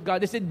worship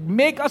God. They said,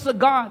 make us a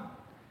God.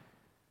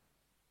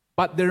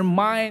 But their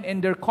mind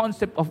and their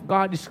concept of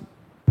God is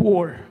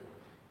poor.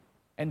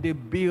 And they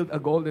build a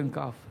golden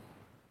calf.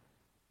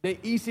 They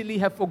easily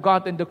have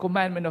forgotten the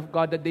commandment of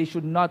God that they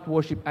should not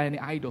worship any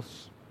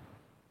idols.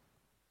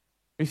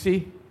 You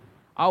see,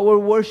 our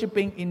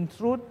worshiping in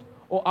truth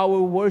or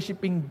our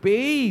worshiping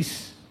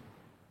based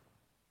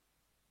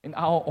in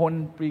our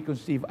own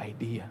preconceived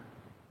idea.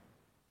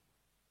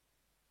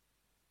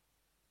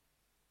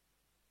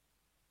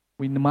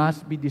 We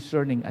must be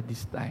discerning at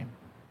this time.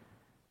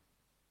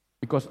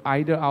 Because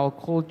either our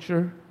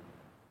culture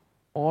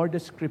or the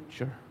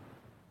Scripture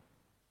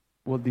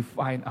will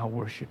define our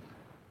worship.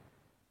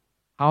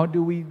 How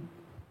do we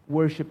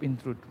worship in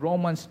truth?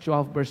 Romans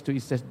 12 verse 2,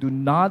 it says, "Do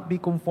not be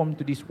conformed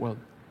to this world,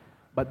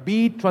 but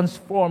be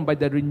transformed by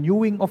the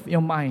renewing of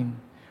your mind.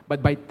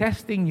 But by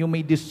testing you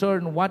may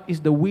discern what is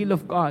the will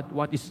of God,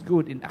 what is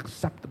good and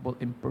acceptable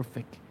and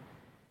perfect."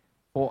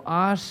 For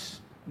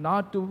us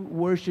not to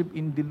worship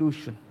in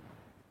delusion,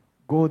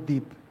 go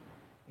deep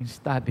in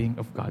studying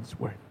of God's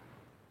Word.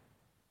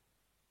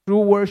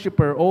 True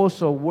worshiper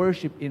also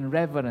worship in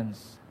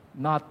reverence,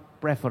 not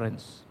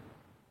preference.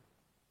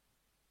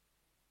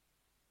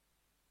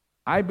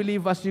 I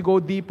believe as you go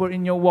deeper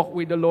in your walk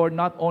with the Lord,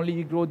 not only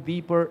you grow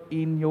deeper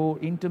in your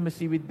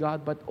intimacy with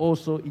God, but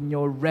also in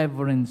your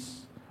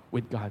reverence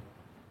with God.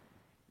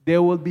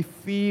 There will be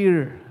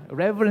fear,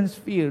 reverence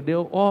fear. They're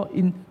all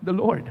in the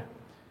Lord.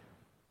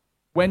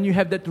 When you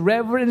have that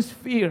reverence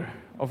fear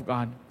of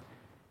God,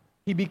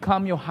 He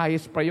becomes your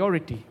highest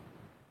priority.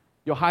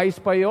 Your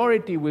highest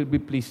priority will be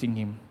pleasing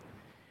Him.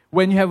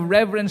 When you have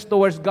reverence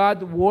towards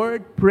God's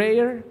Word,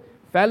 prayer,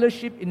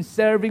 fellowship in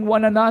serving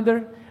one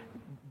another,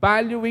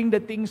 valuing the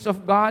things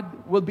of God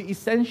will be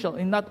essential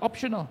and not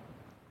optional.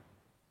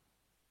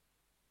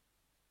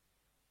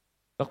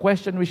 The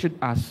question we should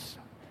ask,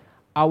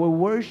 are we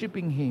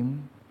worshiping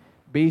Him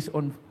based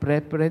on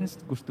preference,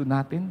 gusto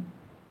natin,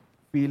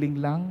 feeling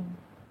lang,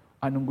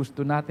 anong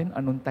gusto natin,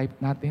 anong type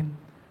natin,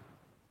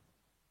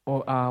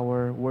 or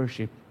our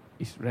worship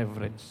is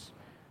reverence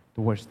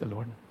towards the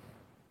Lord?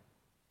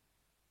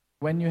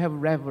 When you have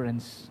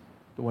reverence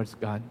towards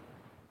God,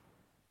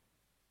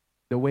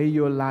 the way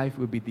your life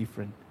will be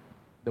different.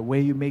 The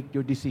way you make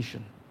your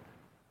decision.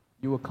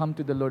 You will come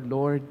to the Lord,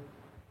 "Lord,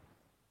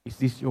 is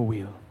this your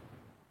will?"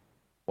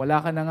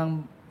 Wala ka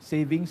nang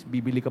savings,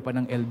 bibili ka pa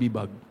ng LB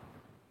bag.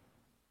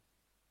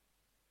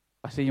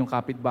 Kasi yung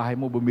kapitbahay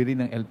mo bumili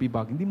ng LB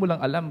bag. Hindi mo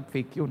lang alam,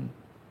 fake yun.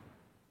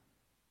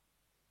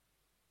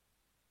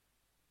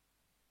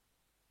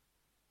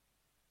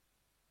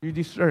 You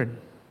discern.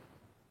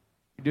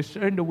 You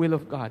discern the will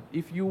of God.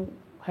 If you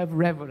have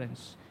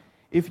reverence,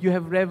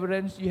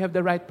 you have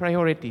the right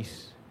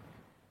priorities.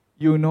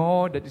 You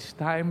know that it's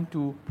time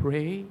to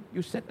pray,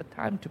 you set a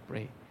time to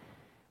pray.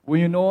 When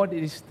you know that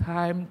it's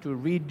time to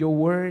read your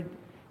word,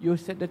 you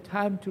set the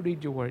time to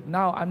read your word.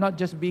 Now, I'm not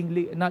just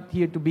not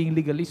here to being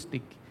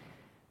legalistic,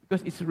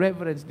 because it's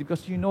reverence,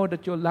 because you know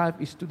that your life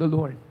is to the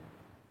Lord.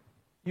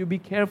 You be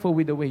careful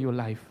with the way you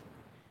life.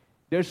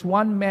 There's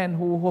one man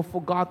who have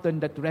forgotten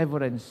that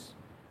reverence,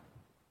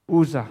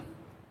 Uzzah.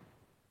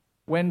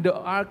 When the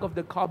Ark of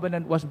the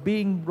Covenant was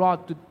being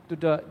brought to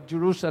the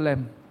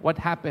Jerusalem, what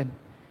happened?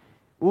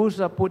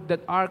 Uzzah put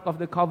that Ark of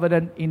the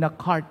Covenant in a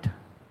cart.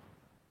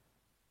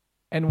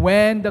 And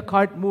when the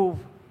cart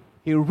moved,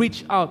 he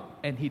reached out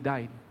and he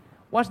died.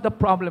 What's the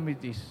problem with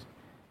this?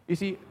 You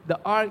see, the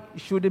Ark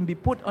shouldn't be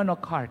put on a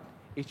cart.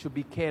 It should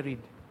be carried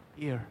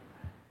here.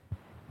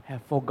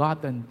 Have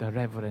forgotten the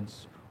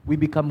reverence. We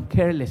become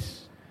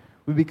careless.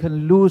 We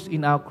become loose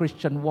in our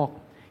Christian walk.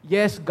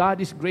 Yes,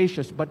 God is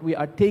gracious, but we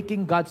are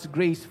taking God's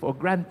grace for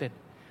granted.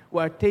 We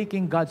are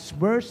taking God's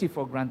mercy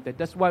for granted.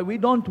 That's why we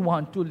don't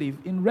want to live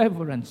in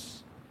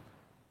reverence.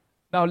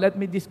 Now, let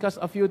me discuss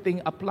a few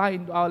things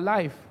applying to our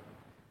life.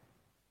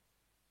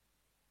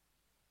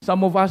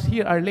 Some of us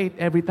here are late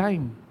every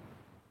time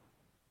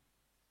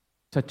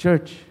sa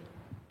church.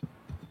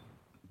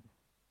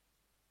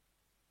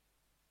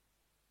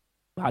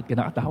 Bakit ka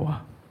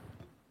nakatawa?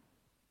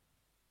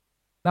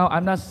 Now,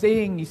 I'm not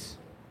saying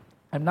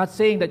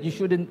that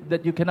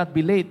you cannot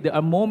be late. There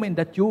are moments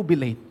that you'll be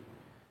late.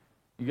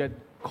 You get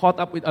caught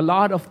up with a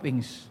lot of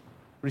things,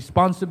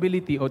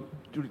 responsibility or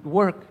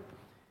work.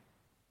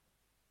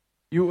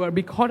 You will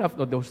be caught up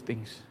with those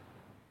things.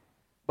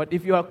 But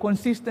if you are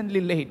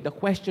consistently late, the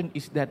question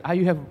is that are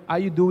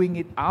you doing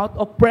it out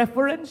of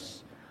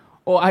preference,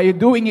 or are you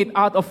doing it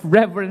out of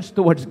reverence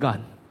towards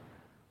God?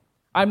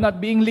 I'm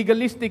not being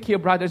legalistic here,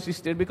 brothers and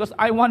sisters, because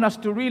I want us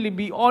to really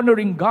be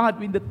honoring God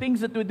with the things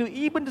that we do,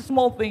 even the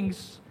small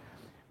things,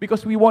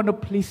 because we want to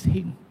please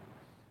Him.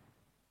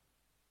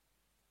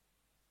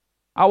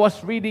 I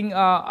was reading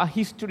a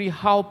history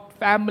how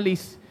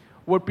families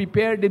were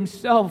prepared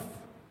themselves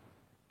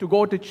to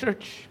go to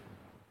church.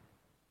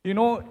 You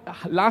know,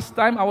 last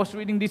time I was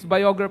reading this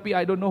biography,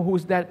 I don't know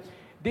who's that,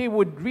 they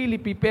would really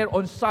prepare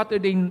on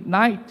Saturday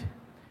night.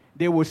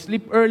 They would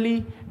sleep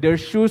early, their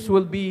shoes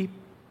will be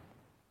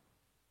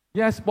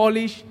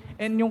polished,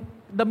 and yung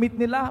damit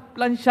nila,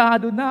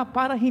 plansyado na,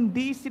 para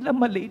hindi sila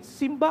malate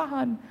sa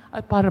simbahan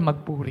at para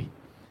magpuri.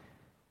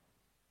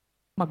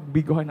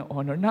 magbigay ng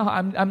honor. Now,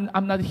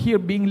 I'm not here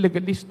being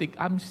legalistic.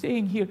 I'm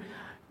saying here,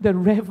 the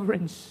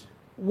reverence.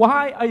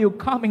 Why are you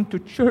coming to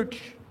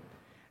church?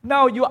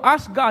 Now, you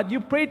ask God, you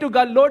pray to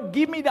God, Lord,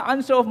 give me the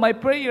answer of my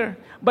prayer.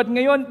 But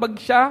ngayon, pag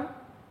siya,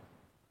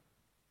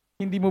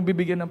 hindi mo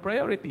bibigyan ng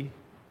priority.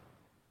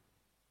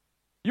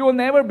 You will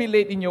never be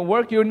late in your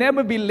work. You'll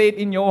never be late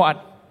in your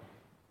what?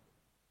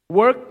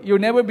 Work.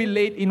 You'll never be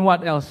late in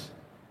what else?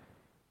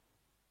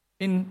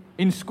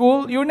 In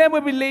school. You'll never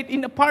be late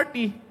in a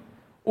party.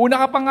 Una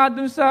ka pa nga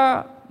dun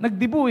sa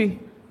nagdibu eh.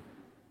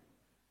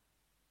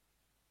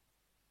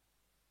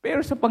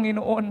 Pero sa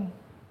Panginoon,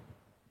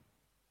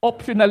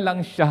 optional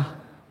lang siya.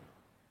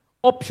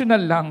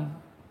 Optional lang.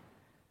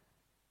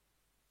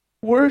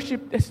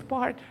 Worship is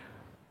part.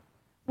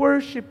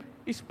 Worship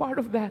is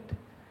part of that.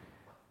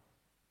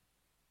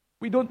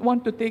 We don't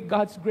want to take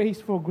God's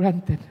grace for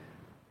granted.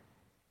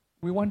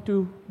 We want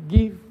to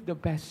give the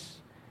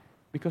best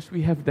because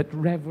we have that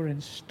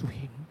reverence to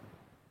Him.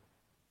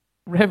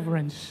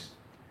 Reverence.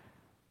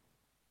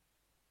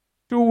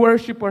 True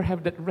worshippers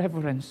have that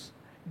reverence.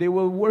 They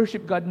will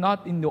worship God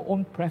not in their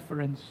own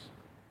preference,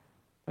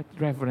 but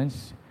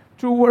reverence.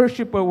 True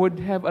worshiper would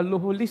have a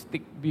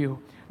holistic view,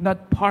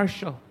 not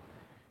partial.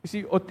 You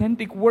see,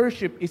 authentic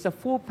worship is a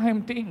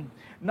full-time thing,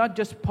 not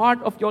just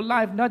part of your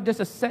life, not just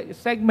a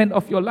segment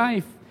of your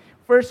life.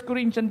 1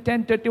 Corinthians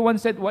 10:31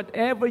 said,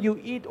 whatever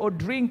you eat or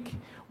drink,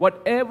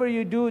 whatever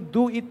you do,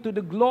 do it to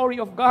the glory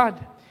of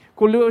God.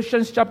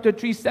 Colossians chapter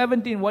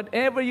 3:17,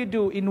 whatever you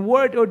do, in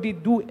word or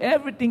deed, do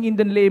everything in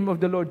the name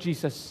of the Lord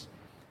Jesus.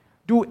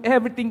 Do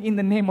everything in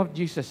the name of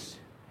Jesus.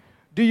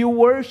 Do you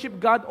worship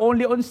God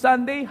only on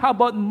Sunday? How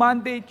about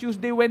Monday,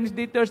 Tuesday,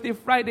 Wednesday, Thursday,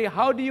 Friday?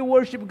 How do you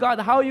worship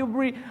God? How you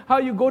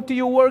go to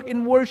your work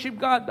and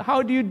worship God? How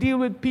do you deal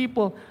with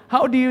people?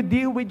 How do you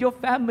deal with your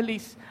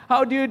families?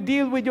 How do you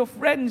deal with your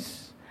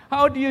friends?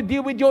 How do you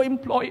deal with your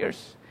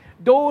employers?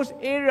 Those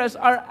areas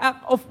are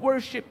act of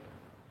worship.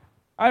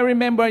 I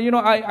remember,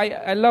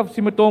 I love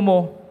si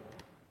Mutomo.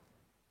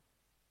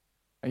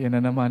 Ayan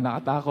na naman,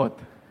 nakatakot.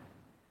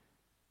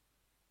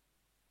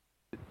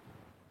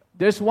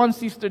 There's one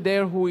sister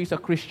there who is a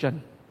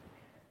Christian.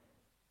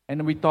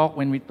 And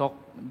when we talk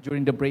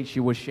during the break,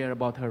 she will share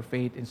about her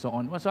faith and so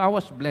on. So I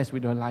was blessed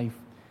with her life.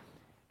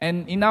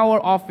 And in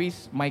our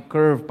office, my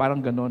curve,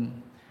 parang ganon.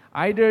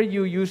 Either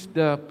you use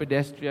the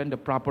pedestrian the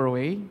proper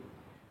way,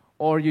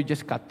 or you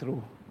just cut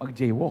through,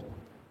 mag-jaywalk.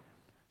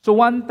 So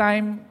one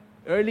time,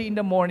 early in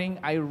the morning,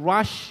 I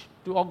rushed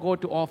to go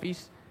to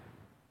office.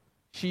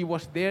 She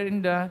was there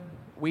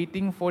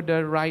waiting for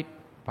the right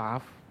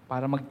path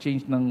para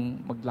mag-change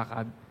ng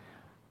maglakad.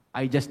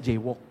 I just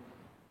jaywalk.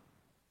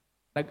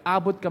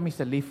 Nag-abot kami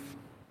sa lift.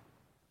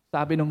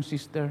 Sabi nung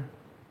sister,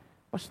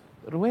 Pastor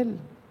Reuel,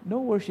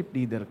 no worship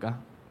leader ka.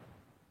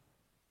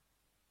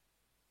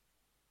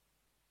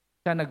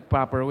 Siya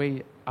nag-proper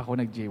way, ako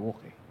nag-jaywalk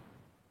eh.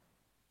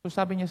 So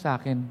sabi niya sa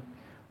akin,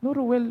 no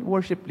Reuel,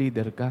 worship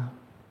leader ka.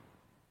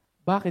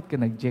 Bakit ka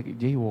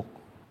nag-jaywalk?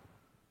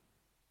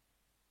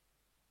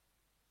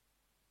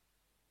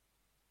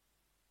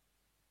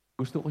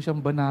 Gusto ko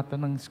siyang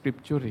banatan ng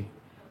scripture eh.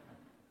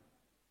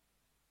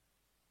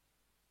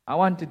 I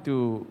wanted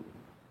to,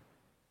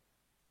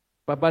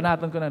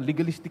 pabanatan ko na,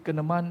 legalistic ka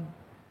naman,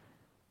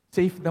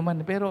 safe naman,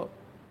 pero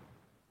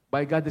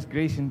by God's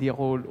grace, hindi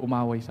ako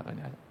umaway sa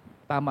kanya.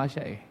 Tama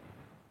siya eh.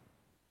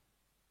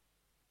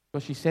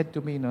 So she said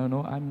to me,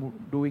 no, I'm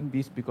doing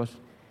this because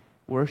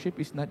worship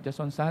is not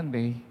just on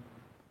Sunday.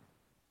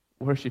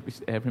 Worship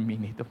is every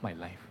minute of my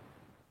life.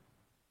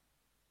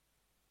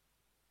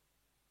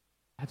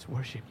 That's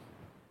worship.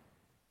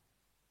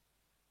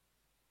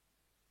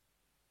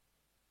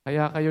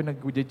 Kaya kayo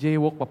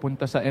nag-jaywalk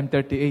papunta sa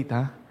M38,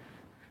 ha?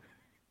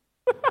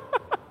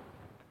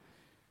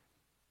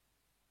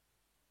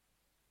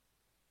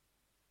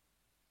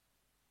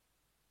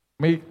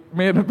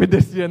 Mayroong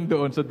pedestrian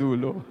doon sa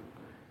dulo.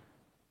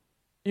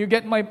 You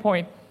get my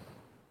point?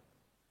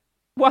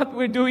 What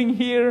we're doing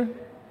here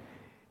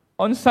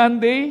on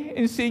Sunday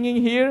and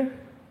singing here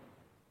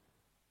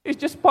is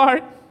just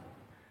part.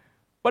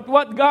 But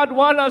what God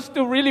wants us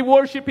to really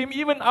worship Him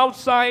even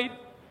outside.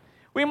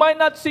 We might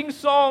not sing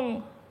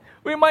song.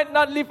 We might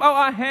not lift out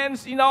our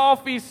hands in our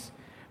office.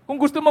 Kung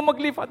gusto mo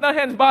mag-lift out ng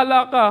hands,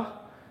 bahala ka.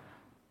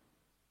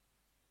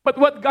 But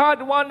what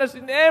God wants us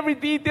in every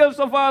details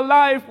of our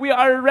life, we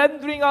are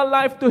rendering our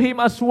life to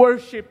Him as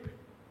worship.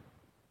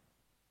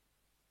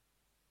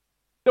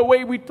 The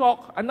way we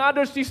talk.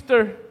 Another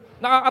sister,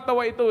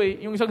 nakakatawa ito eh,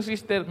 yung isang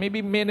sister,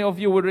 maybe many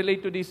of you will relate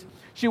to this.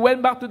 She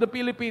went back to the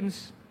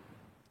Philippines.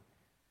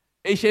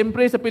 Eh,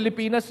 syempre, sa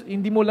Pilipinas,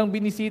 hindi mo lang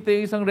binisita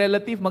yung isang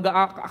relative,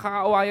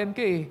 mag-aakawayan ka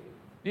eh.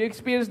 Do you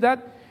experience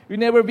that? You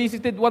never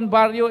visited one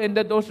barrio and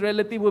that those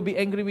relatives will be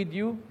angry with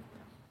you?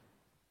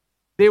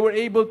 They were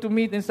able to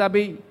meet and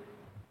sabi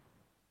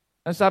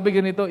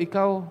ganito,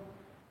 ikaw,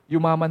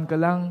 yumaman ka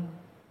lang,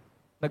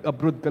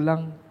 nag-abroad ka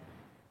lang,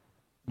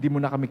 hindi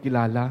mo na kami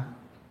kilala.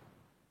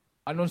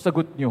 Anong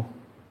sagot nyo?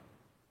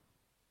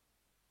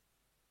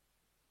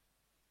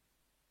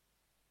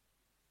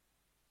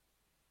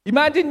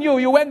 Imagine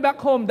you went back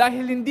home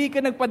dahil hindi ka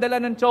nagpadala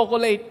ng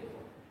chocolate.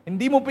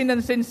 Hindi mo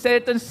pinansin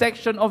certain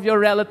section of your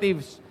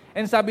relatives.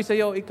 And sabi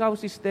sa'yo, ikaw,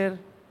 sister,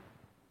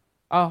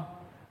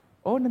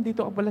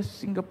 nandito ka pala sa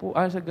Singapore,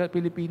 sa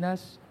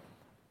Pilipinas.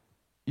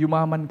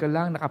 Yumaman ka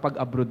lang,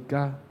 nakapag-abroad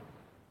ka.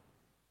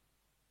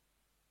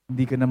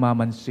 Hindi ka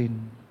namamansin.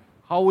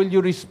 How will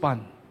you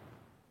respond?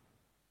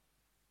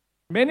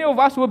 Many of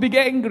us will be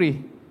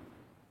angry.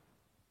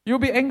 You'll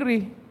be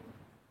angry.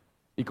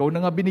 Ikaw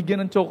na nga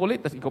binigyan ng chocolate,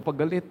 tas ikaw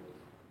pagalit.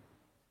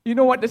 You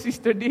know what the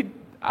sister did?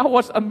 I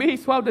was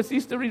amazed how the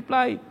sister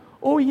replied,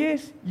 oh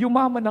yes,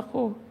 yumaman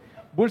ako.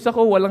 Bulsa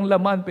ko walang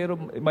laman, pero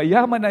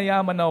mayaman na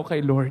yaman ako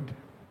kay Lord.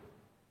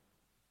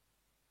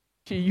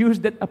 She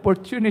used that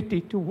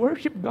opportunity to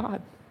worship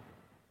God.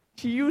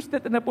 She used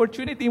that an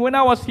opportunity. When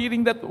I was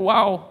hearing that,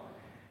 wow,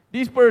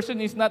 this person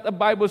is not a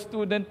Bible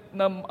student,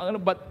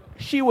 but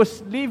she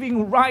was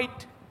living right.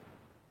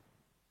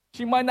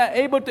 She might not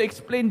able to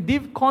explain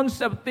deep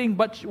concept thing,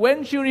 but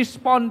when she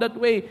respond that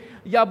way,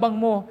 yabang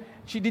mo,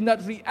 she did not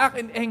react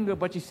in anger,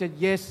 but she said,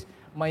 yes,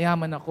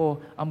 mayaman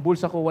ako. Ang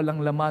bulsa ko walang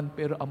laman,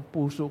 pero ang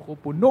puso ko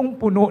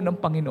punong-puno ng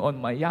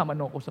Panginoon.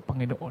 Mayaman ako sa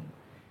Panginoon.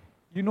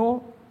 You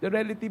know, the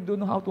relative don't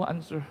know how to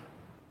answer.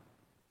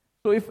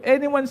 So if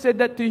anyone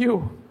said that to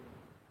you,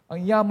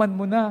 ang yaman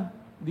mo na,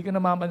 hindi ka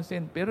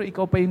namamansin, pero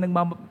ikaw pa yung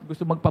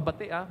gusto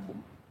magpabati,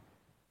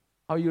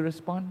 how you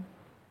respond?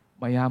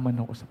 Mayaman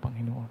ako sa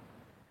Panginoon.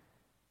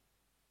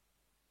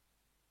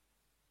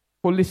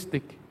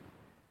 Holistic.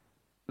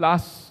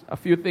 Last, a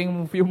few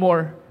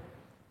more.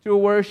 True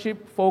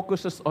worship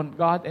focuses on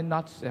God and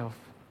not self.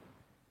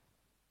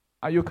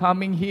 Are you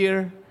coming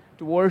here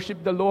to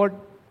worship the Lord,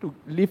 to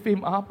lift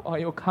Him up, or are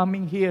you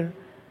coming here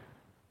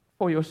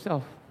for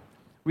yourself?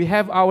 We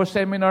have our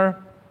seminar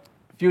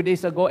a few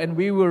days ago, and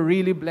we were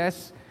really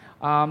blessed.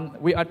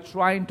 We are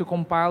trying to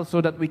compile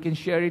so that we can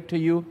share it to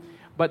you.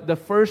 But the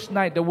first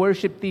night, their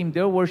worship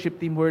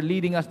team were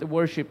leading us to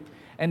worship.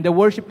 And the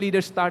worship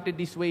leader started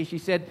this way. She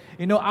said,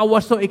 I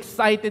was so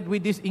excited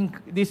with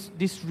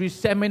this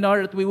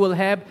seminar that we will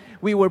have.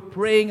 We were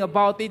praying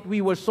about it.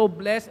 We were so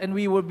blessed, and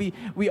we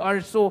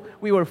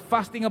were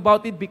fasting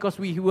about it because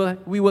we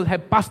will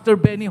have Pastor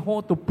Benny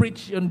Ho to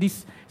preach on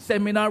this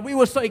seminar. We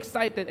were so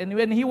excited. And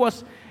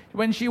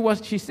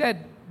she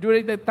said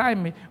during the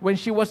time when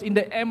she was in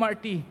the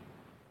MRT,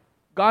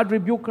 God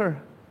rebuked her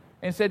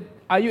and said,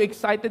 are you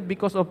excited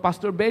because of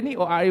Pastor Benny,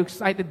 or are you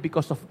excited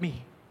because of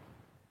me?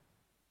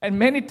 And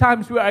many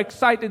times we are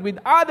excited with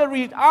other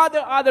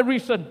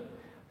reason.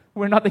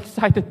 We're not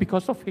excited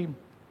because of Him.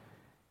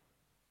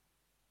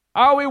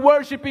 Are we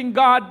worshiping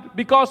God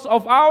because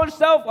of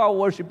ourselves, or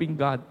worshiping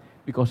God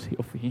because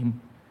of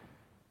Him?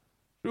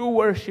 True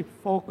worship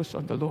focus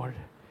on the Lord.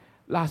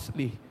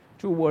 Lastly,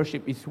 true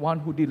worship is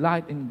one who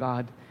delight in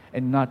God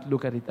and not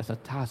look at it as a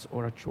task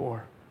or a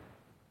chore.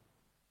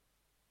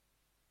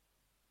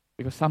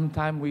 Because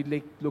sometimes we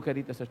look at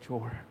it as a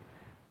chore.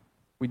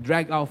 We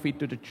drag our feet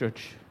to the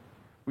church.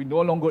 We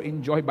no longer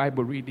enjoy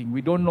Bible reading.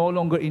 We no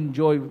longer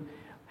enjoy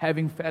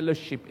having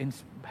fellowship and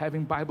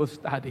having Bible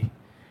study.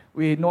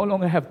 We no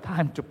longer have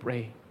time to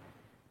pray.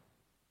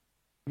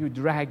 You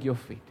drag your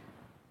feet.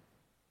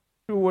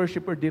 True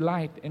worshiper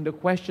delight. And the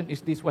question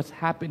is this, what's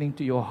happening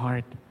to your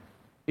heart?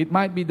 It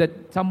might be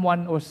that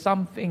someone or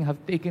something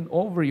have taken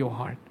over your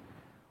heart.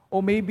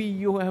 Or maybe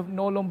you have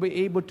no longer been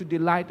able to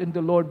delight in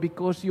the Lord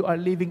because you are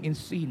living in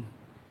sin.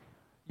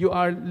 You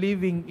are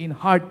living in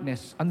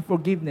hardness,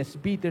 unforgiveness,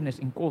 bitterness,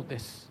 and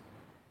coldness.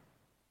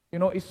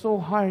 It's so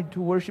hard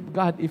to worship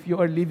God if you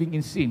are living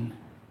in sin.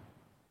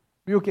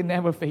 You can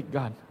never faith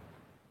God.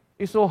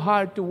 It's so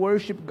hard to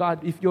worship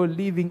God if you're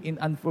living in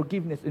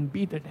unforgiveness and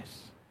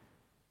bitterness.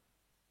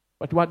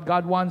 But what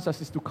God wants us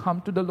is to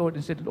come to the Lord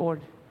and say,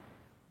 Lord,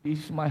 this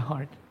is my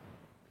heart.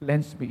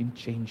 Cleanse me and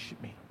change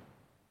me.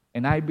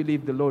 And I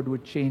believe the Lord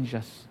would change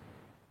us,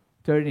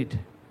 turn it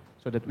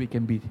so that we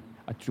can be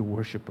a true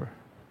worshiper.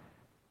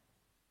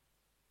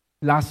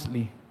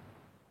 Lastly,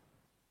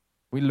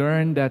 we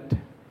learn that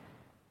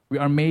we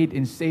are made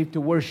and saved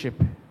to worship,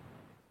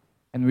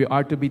 and we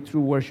are to be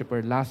true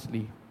worshiper.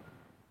 Lastly,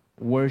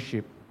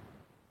 worship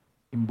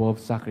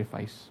involves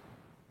sacrifice.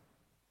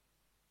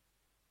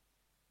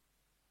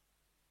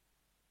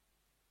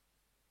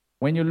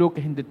 When you look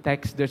in the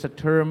text, there's a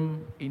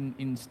term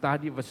in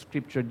study of a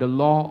scripture, the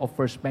law of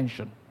first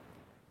mention.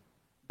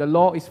 The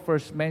law is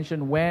first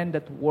mentioned when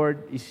that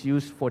word is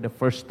used for the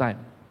first time.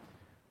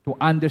 To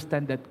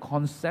understand that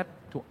concept,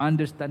 to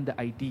understand the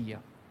idea.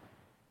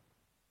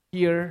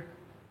 Here,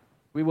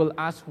 we will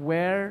ask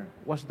where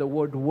was the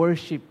word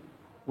worship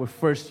were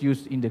first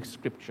used in the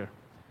scripture.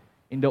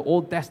 In the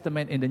Old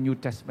Testament and the New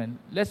Testament.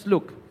 Let's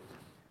look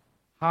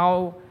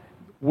how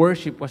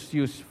worship was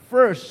used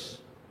first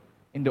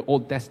in the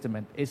Old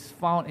Testament. It's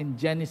found in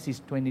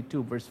Genesis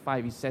 22, verse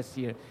 5. It says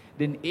here,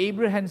 then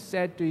Abraham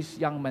said to his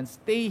young man,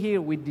 stay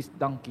here with this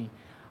donkey.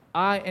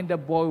 I and the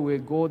boy will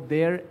go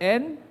there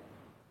and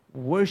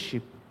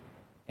worship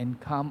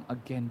and come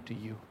again to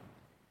you.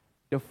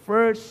 The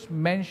first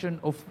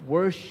mention of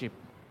worship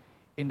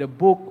in the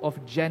book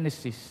of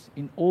Genesis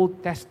in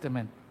Old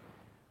Testament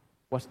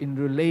was in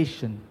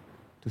relation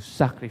to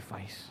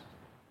sacrifice.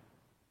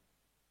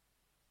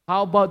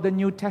 How about the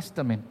New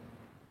Testament?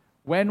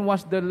 When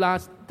was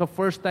the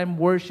first time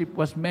worship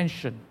was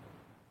mentioned?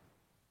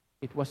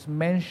 It was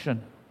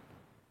mentioned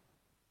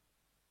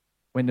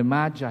when the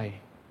Magi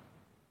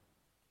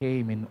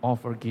came and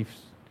offered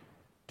gifts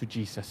to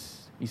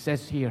Jesus. He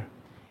says here,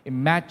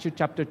 in Matthew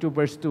chapter 2,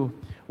 verse 2,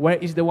 where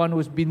is the one who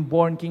has been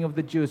born King of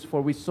the Jews?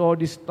 For we saw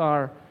this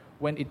star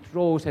when it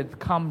rose and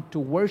come to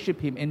worship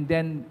him. And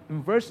then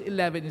in verse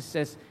 11 it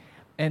says,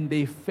 and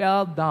they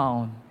fell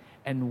down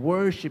and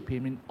worshiped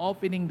him, and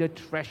opening their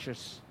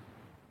treasures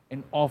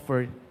and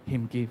offered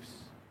him gifts.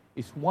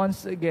 It's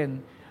once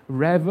again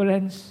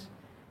reverence,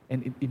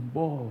 and it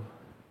involves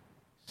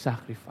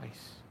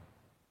sacrifice.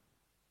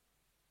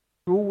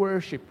 True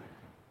worship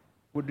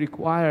would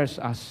require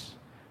us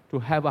to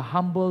have a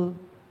humble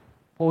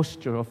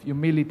posture of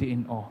humility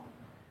in awe.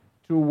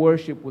 True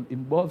worship will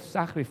involve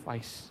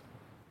sacrifice.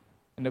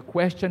 And the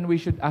question we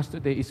should ask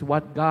today is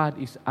what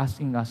God is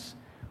asking us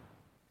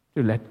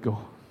to let go.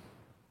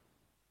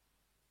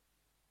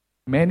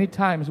 Many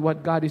times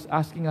what God is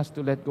asking us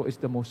to let go is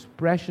the most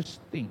precious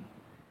thing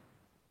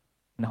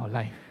in our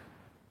life.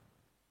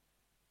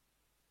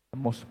 The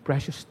most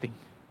precious thing.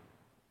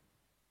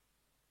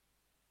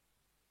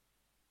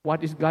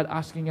 What is God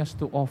asking us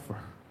to offer?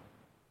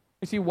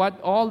 You see,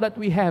 all that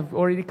we have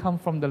already come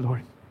from the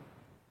Lord.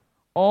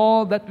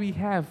 All that we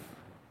have,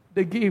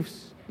 the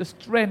gifts, the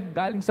strength,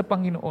 galing sa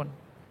Panginoon.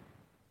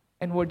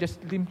 And we're just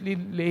simply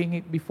laying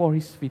it before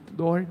His feet.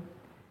 Lord,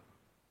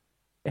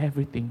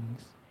 everything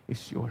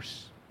is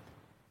yours.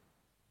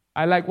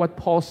 I like what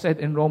Paul said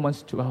in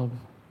Romans 12.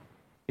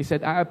 He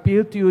said, I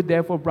appeal to you,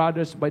 therefore,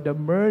 brothers, by the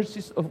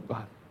mercies of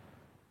God,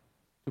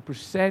 to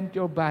present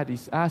your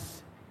bodies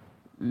as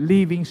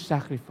living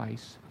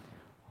sacrifice,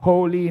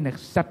 holy and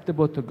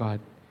acceptable to God,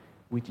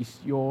 which is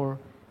your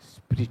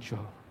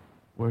spiritual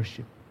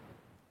worship.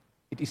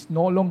 It is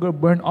no longer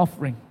burnt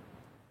offering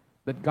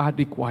that God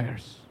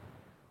requires.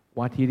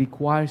 What He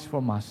requires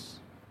from us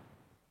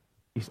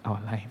is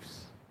our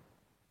lives.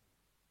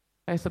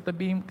 Kaya sa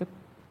tabi,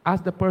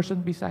 ask the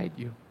person beside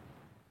you,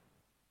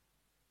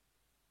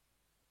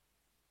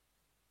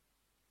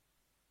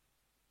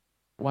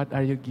 what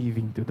are you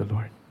giving to the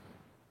Lord?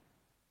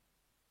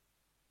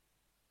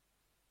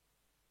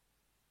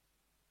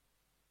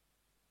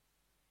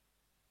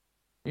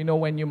 You know,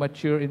 when you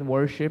mature in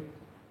worship,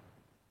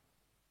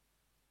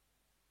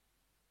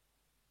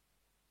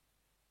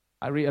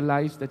 I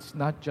realize that's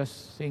not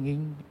just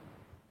singing,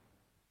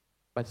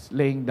 but it's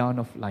laying down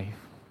of life.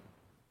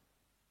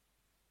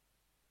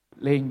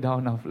 Laying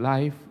down of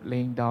life,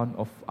 laying down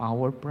of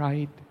our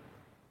pride,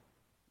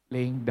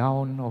 laying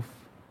down of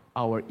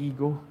our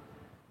ego,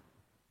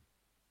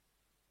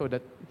 so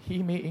that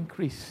He may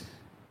increase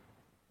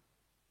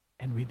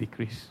and we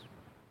decrease.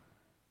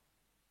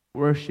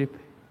 Worship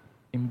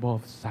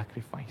involves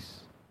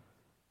sacrifice.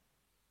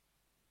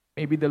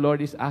 Maybe the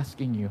Lord is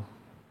asking you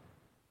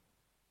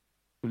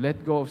to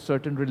let go of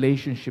certain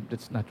relationship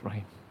that's not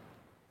right.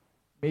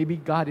 Maybe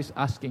God is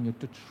asking you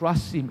to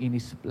trust Him in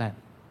His plan.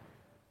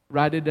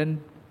 Rather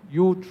than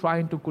you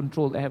trying to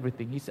control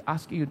everything, He's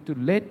asking you to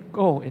let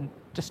go and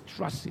just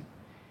trust Him.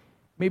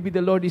 Maybe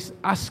the Lord is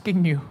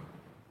asking you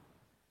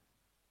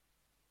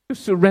to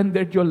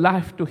surrender your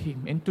life to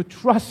Him and to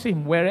trust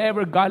Him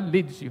wherever God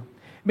leads you.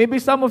 Maybe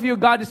some of you,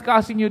 God is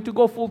asking you to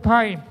go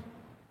full-time.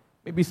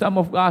 Maybe some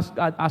of us,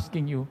 God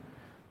asking you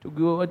to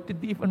go a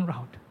different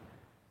route.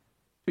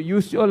 To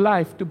use your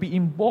life to be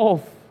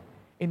involved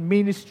in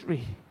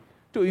ministry.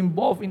 To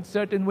involve in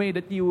certain way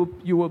that you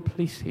will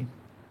please Him.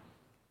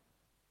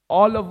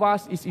 All of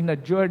us is in a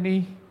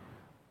journey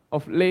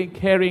of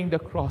carrying the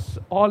cross.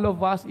 All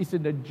of us is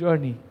in a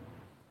journey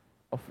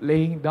of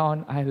laying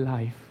down our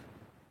life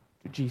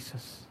to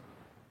Jesus.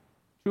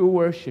 True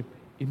worship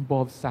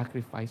involves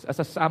sacrifice. As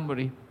a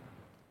summary,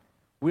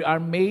 we are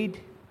made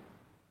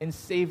and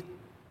saved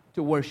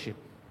to worship.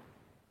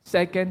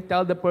 Second,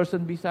 tell the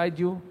person beside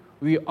you,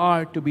 we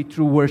are to be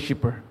true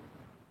worshiper.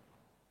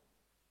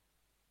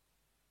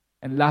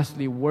 And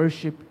lastly,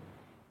 worship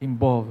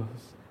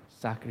involves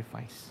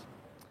sacrifice.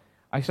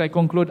 As I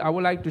conclude, I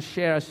would like to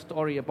share a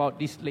story about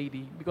this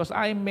lady, because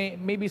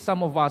maybe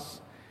some of us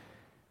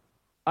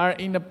are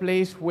in a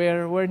place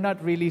where we're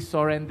not really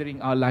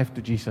surrendering our life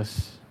to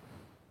Jesus.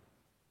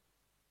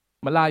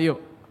 Malayo.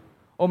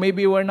 Or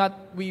maybe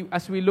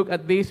as we look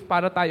at this,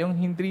 para tayong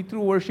hindi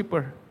true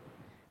worshiper.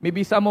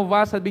 Maybe some of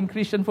us have been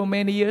Christian for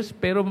many years,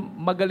 pero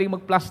magaling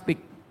mag-plastic.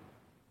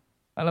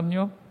 Alam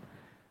nyo?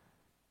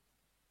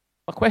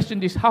 A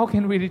question is, how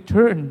can we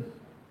return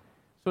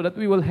so that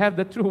we will have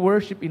the true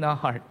worship in our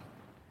heart?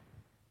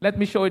 Let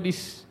me show you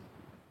this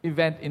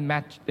event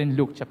in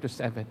Luke chapter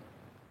 7.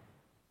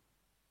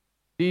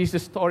 This is a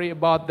story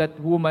about that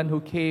woman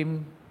who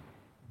came,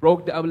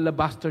 broke the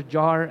alabaster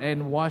jar,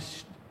 and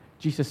washed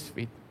Jesus'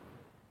 feet.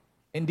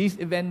 In this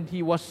event,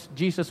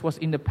 Jesus was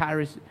in the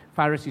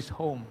Pharisee's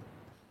home.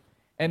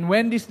 And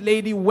when this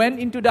lady went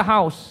into the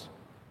house,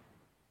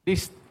 he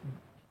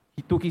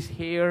took his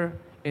hair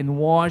and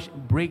wash,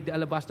 break the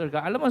alabaster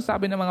jar. Alam mo,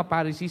 sabi ng mga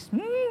Pharisees,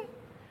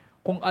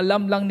 kung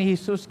alam lang ni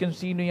Jesus kung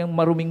sino yung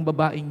maruming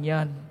babaeng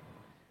yan,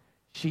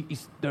 she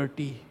is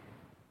dirty.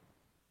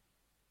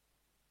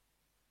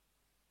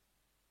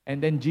 And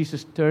then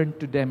Jesus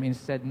turned to them and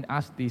said, and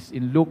asked this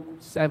in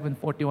Luke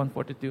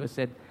 7:41-42,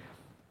 said,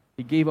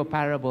 he gave a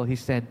parable. He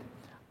said,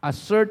 a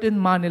certain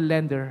money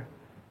lender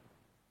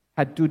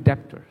had two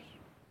debtors.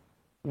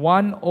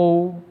 One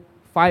owed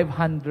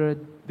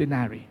 500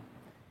 denarii,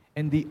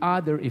 and the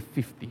other is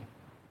 50.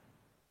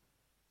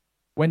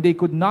 When they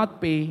could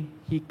not pay,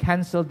 he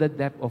canceled the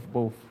debt of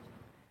both.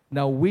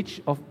 Now,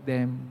 which of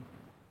them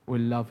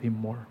will love him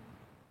more?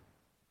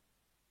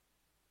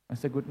 Ang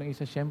sagot ng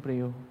isa, syempre,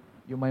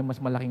 yung may mas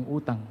malaking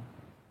utang.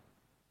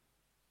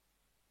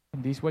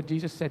 And this is what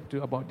Jesus said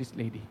about this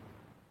lady.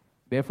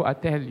 Therefore, I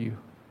tell you,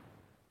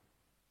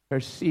 her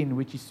sin,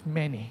 which is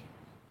many,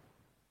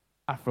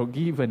 are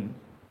forgiven,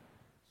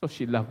 so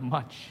she loved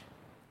much.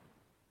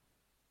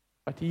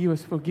 But he who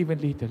was forgiven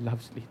little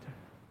loves little.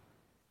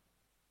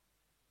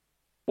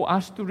 For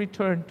us to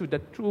return to the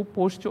true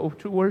posture of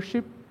true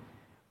worship,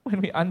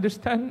 when we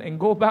understand and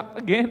go back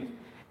again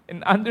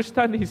and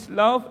understand His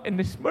love and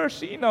His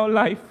mercy in our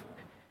life,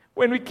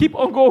 when we keep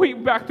on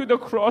going back to the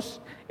cross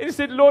and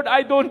say, Lord,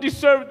 I don't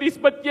deserve this,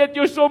 but yet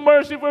you're so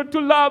merciful to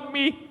love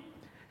me,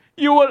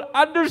 you will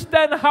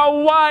understand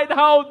how wide,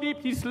 how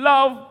deep His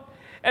love.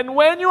 And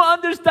when you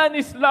understand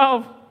His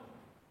love,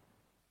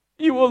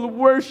 you will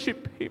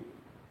worship Him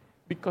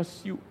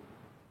because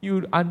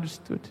you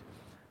understood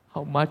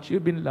how much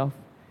you've been loved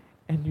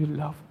and you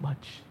love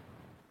much.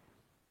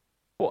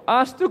 For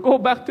us to go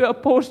back to a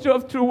posture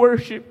of true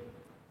worship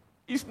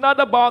is not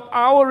about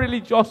our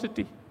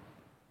religiosity.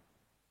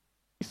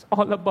 It's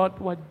all about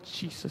what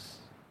Jesus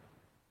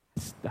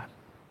has done.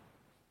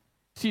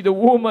 See, the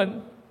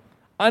woman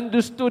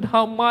understood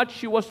how much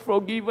she was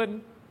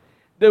forgiven.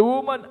 The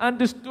woman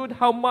understood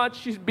how much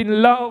she's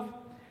been loved.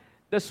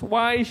 That's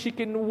why she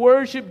can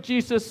worship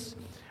Jesus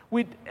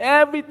with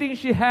everything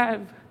she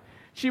had.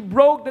 She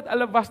broke that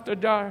alabaster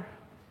jar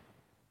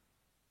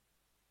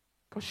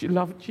because she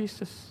loved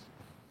Jesus.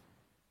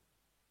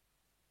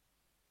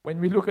 When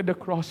we look at the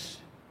cross,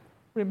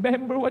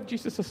 remember what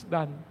Jesus has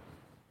done.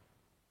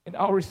 And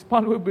our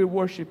response will be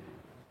worship.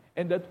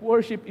 And that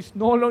worship is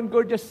no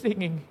longer just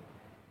singing.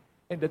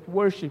 And that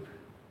worship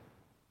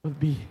will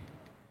be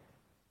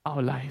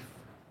our life.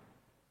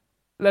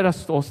 Let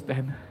us all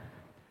stand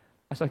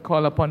as I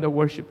call upon the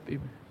worship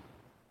team.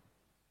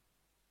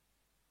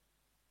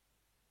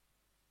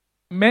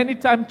 Many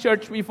times,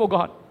 church, we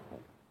forgot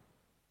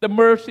the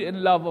mercy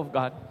and love of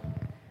God.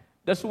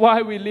 That's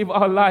why we live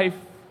our life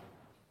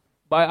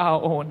by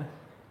our own.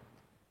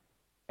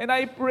 And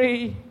I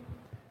pray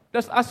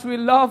that as we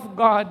love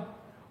God,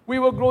 we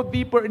will grow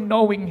deeper in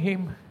knowing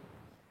Him.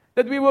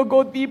 That we will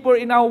go deeper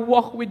in our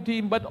walk with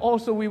Him, but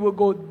also we will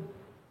go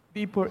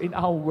deeper in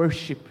our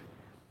worship.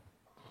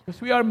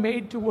 Because we are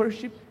made to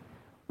worship.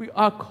 We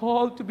are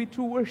called to be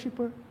true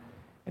worshiper.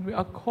 And we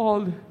are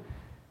called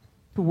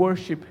to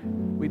worship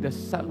with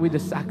the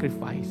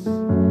sacrifice.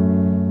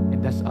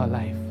 And that's our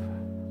life.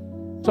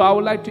 So I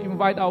would like to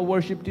invite our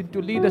worship team to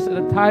lead us at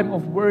a time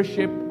of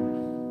worship,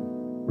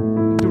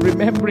 to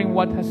remembering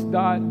what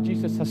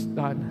Jesus has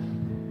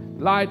done,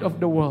 light of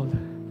the world.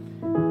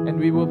 And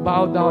we will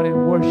bow down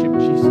and worship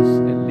Jesus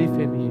and lift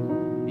Him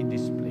in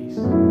this place.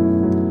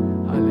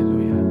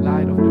 Hallelujah.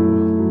 Light of the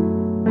world.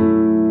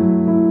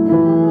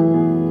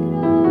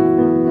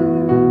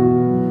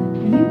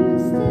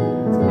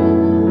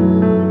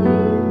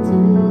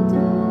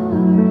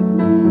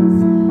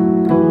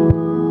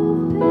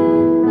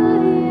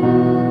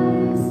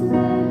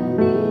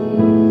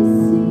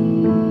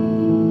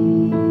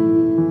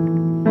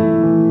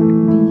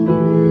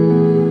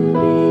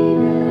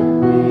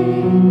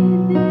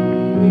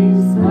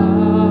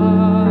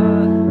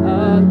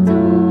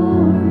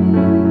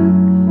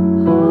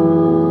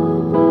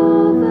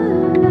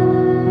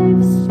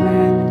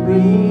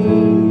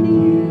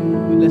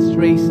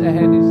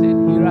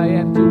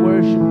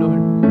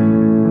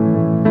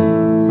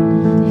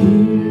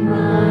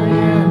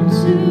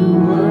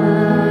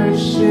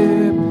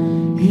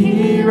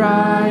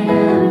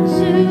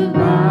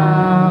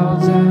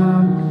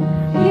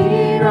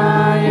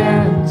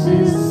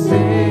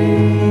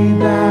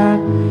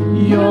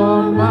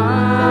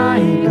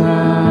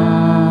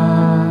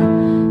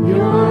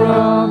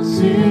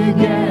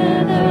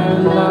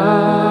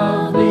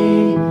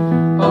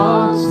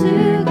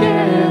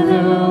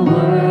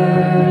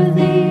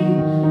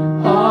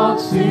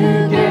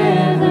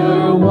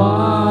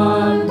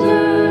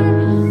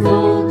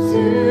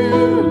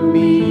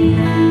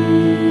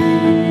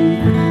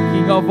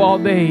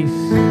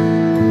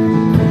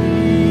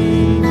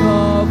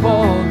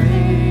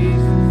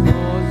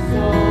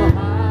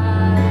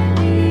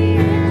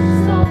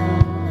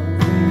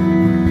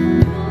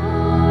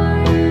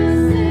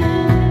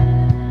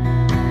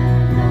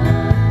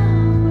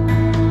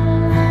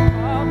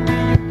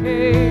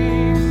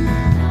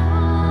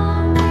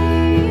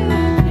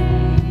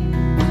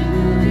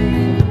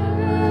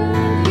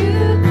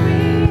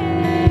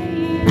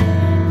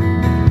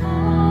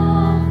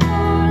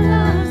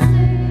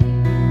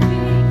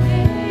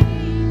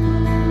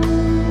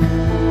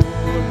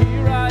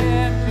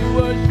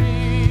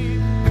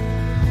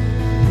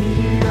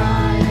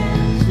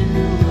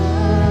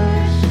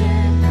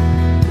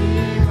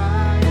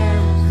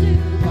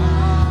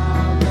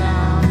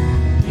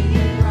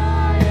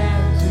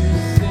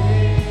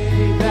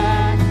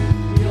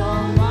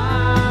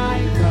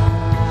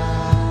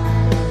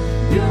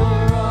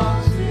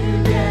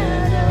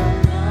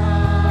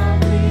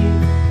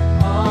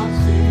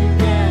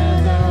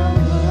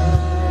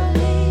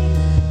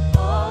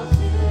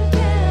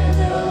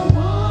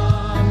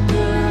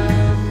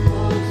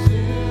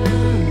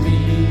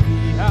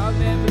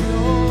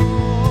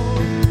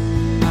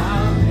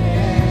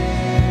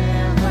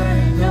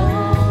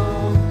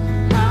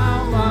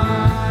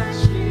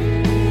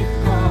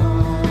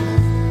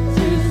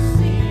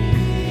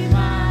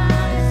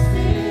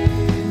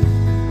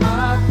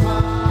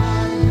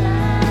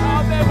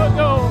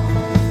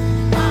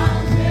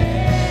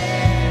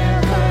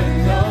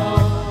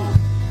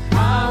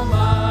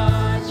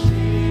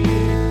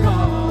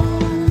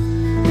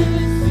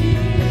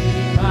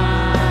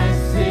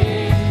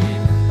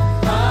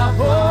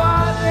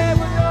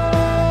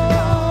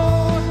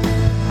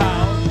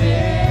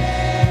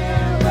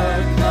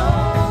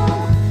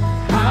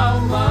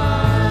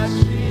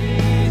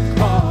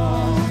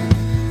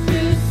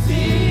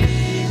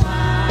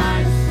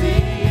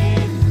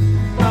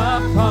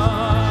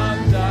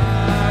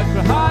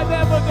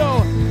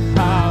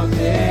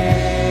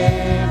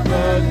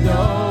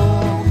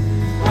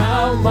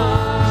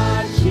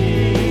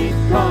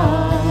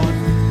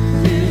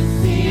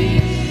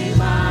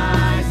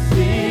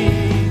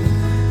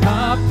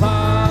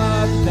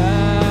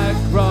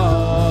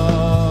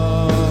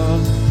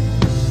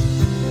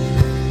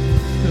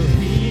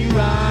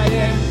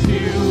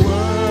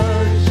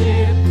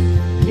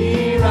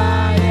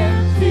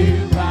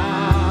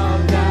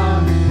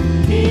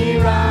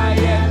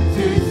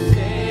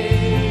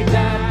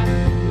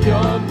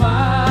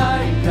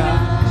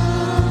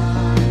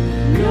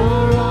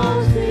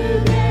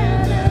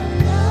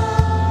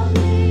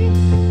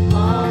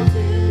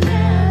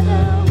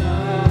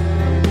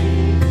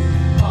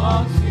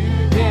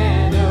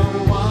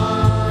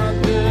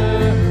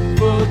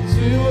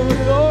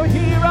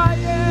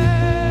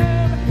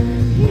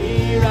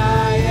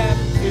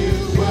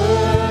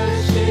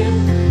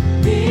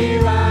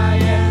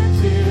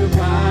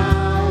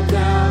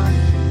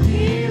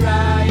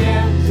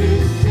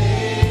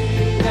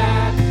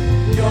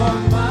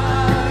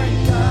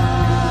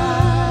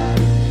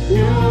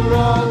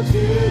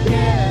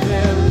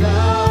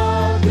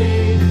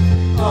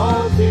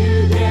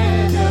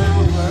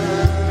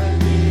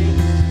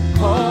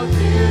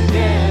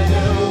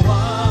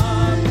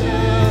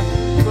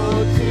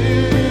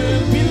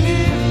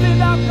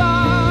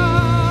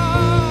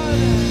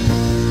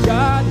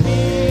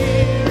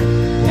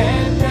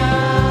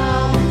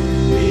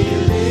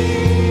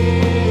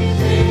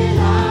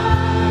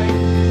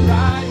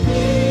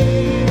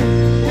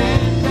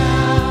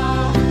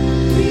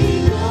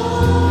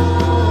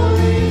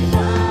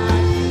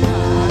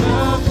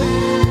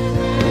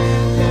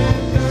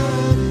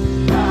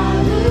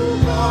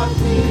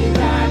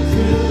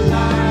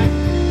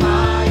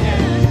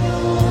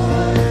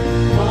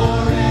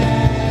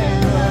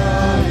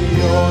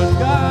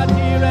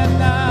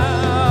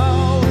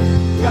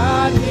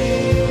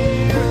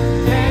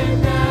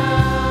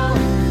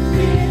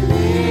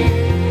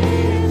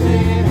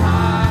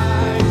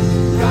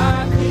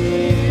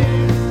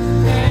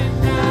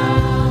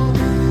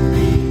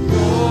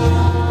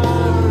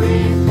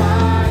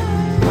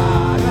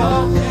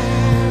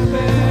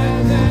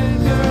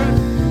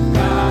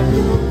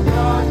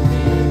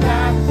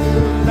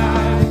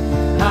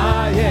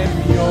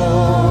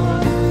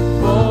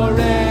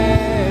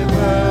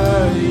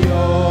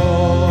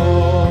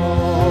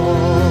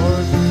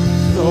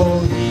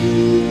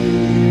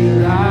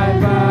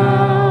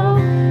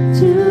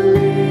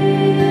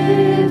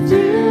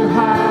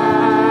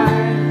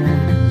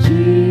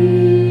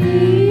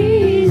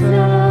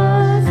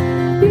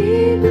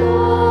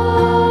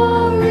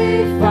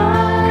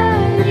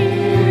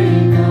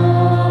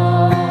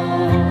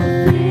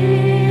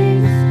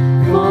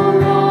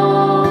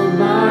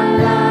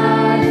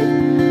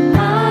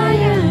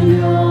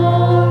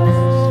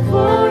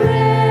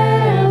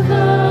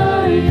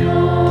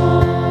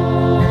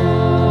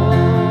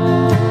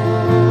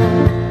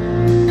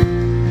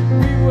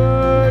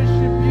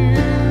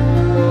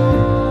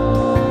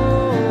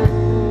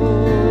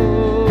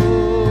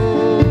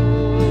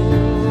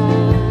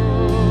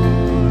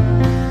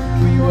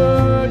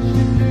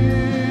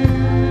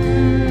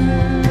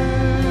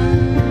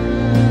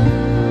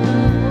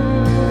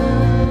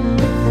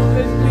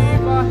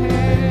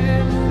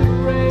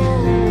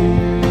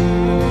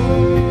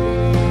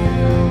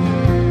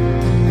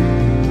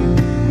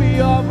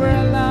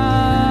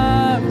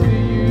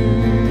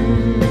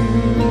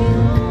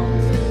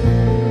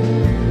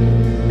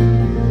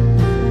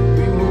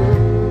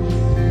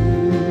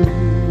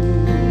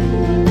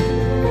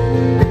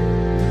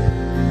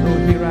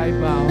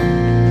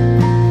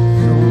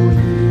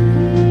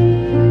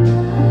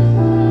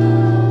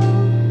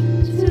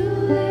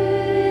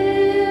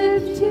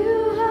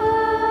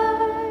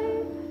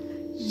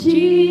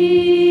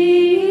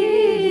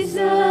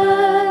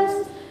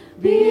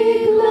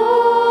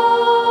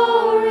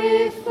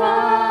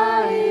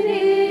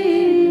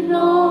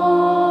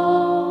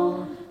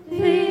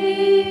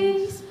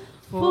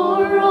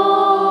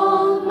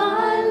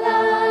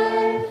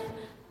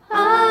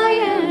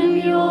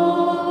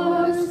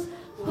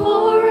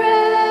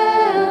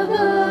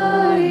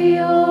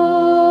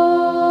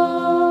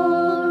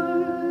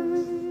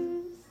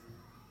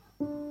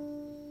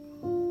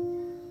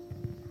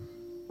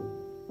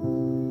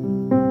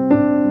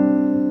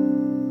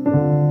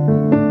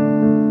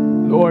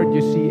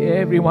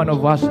 one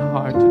of us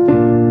heart today.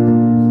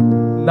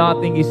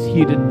 Nothing is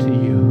hidden to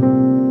you.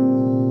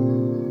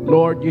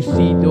 Lord, you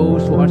see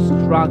those who are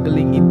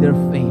struggling in their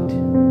faith.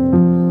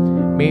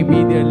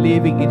 Maybe they're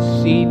living in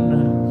sin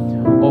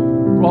or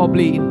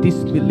probably in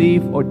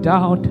disbelief or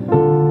doubt.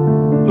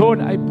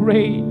 Lord, I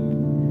pray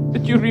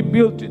that you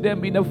reveal to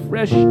them in a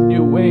fresh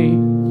new way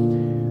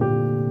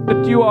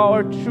that you are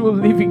our true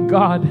living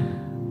God.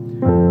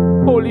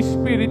 Holy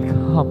Spirit,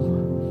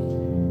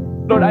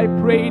 come. Lord, I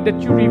pray that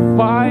you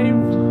revive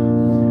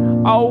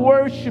our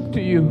worship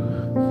to you,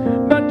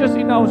 not just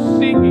in our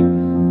singing,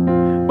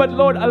 but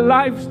Lord, a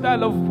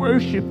lifestyle of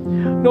worship.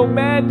 No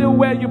matter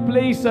where you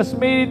place us,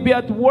 may it be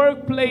at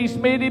workplace,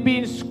 may it be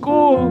in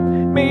school,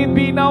 may it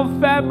be in our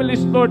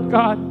families, Lord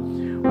God,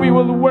 we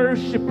will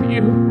worship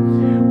you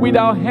with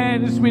our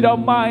hands, with our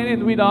mind,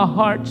 and with our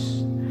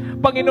hearts.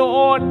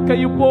 Panginoon,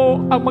 kayo po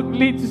ang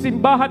mag-lead sa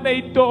simbahan na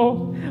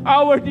ito.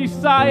 Our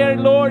desire,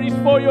 Lord, is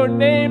for your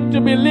name to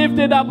be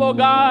lifted up, O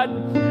God,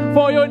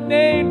 for your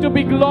name to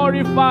be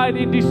glorified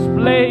in this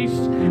place,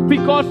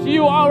 because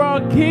you are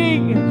our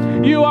King,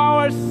 you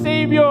are our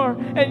Savior,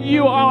 and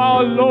you are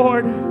our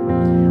Lord.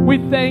 We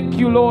thank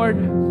you, Lord,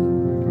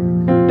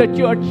 that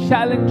you are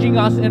challenging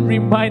us and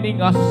reminding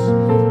us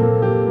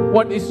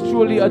what is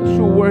truly a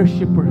true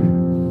worshiper.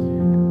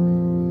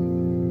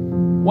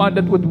 One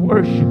that would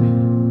worship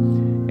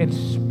in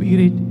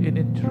spirit and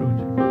in truth.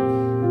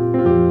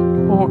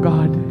 Oh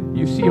God,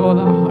 you see all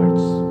our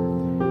hearts.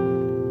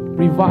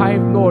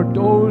 Revive, Lord,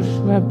 those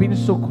who have been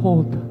so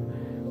cold,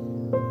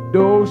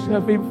 those who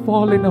have been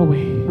fallen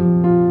away,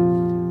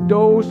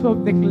 those who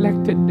have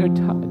neglected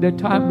their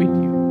time with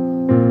you.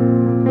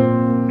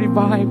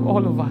 Revive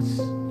all of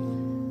us.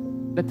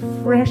 That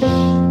fresh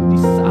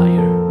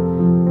desire,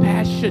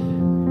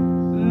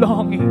 passion,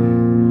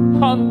 longing,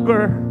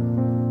 hunger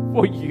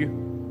for you.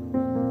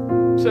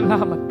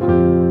 Salamat,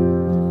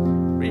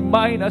 Panginoon.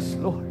 Remind us,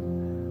 Lord,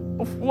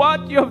 of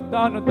what you have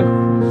done on the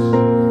cross,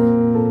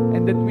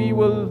 and that we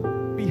will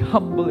be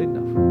humble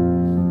enough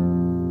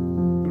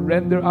to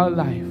render our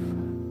life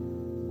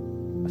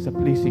as a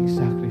pleasing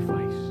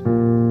sacrifice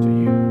to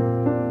you.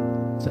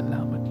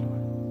 Salamat,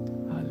 Lord.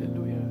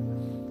 Hallelujah.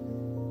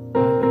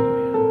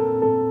 Hallelujah.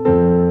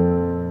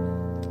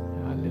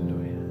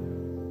 Hallelujah.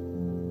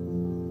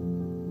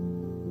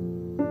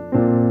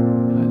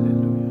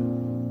 Hallelujah.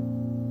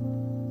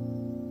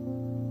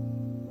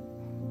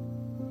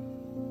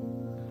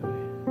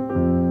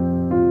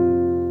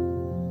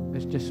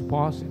 Let's just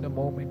pause in a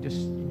moment,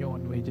 just in your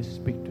own way, just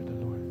speak to the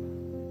Lord.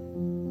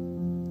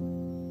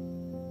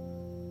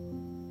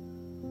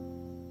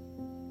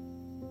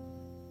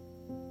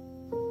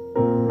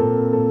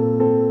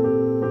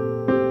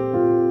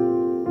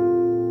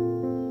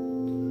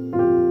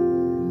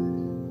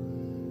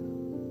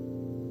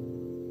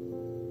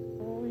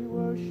 Oh, we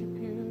worship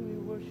you, we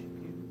worship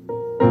you.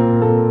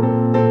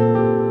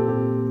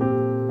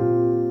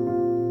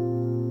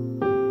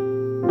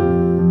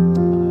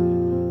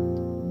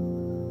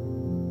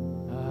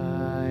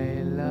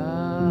 I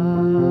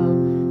love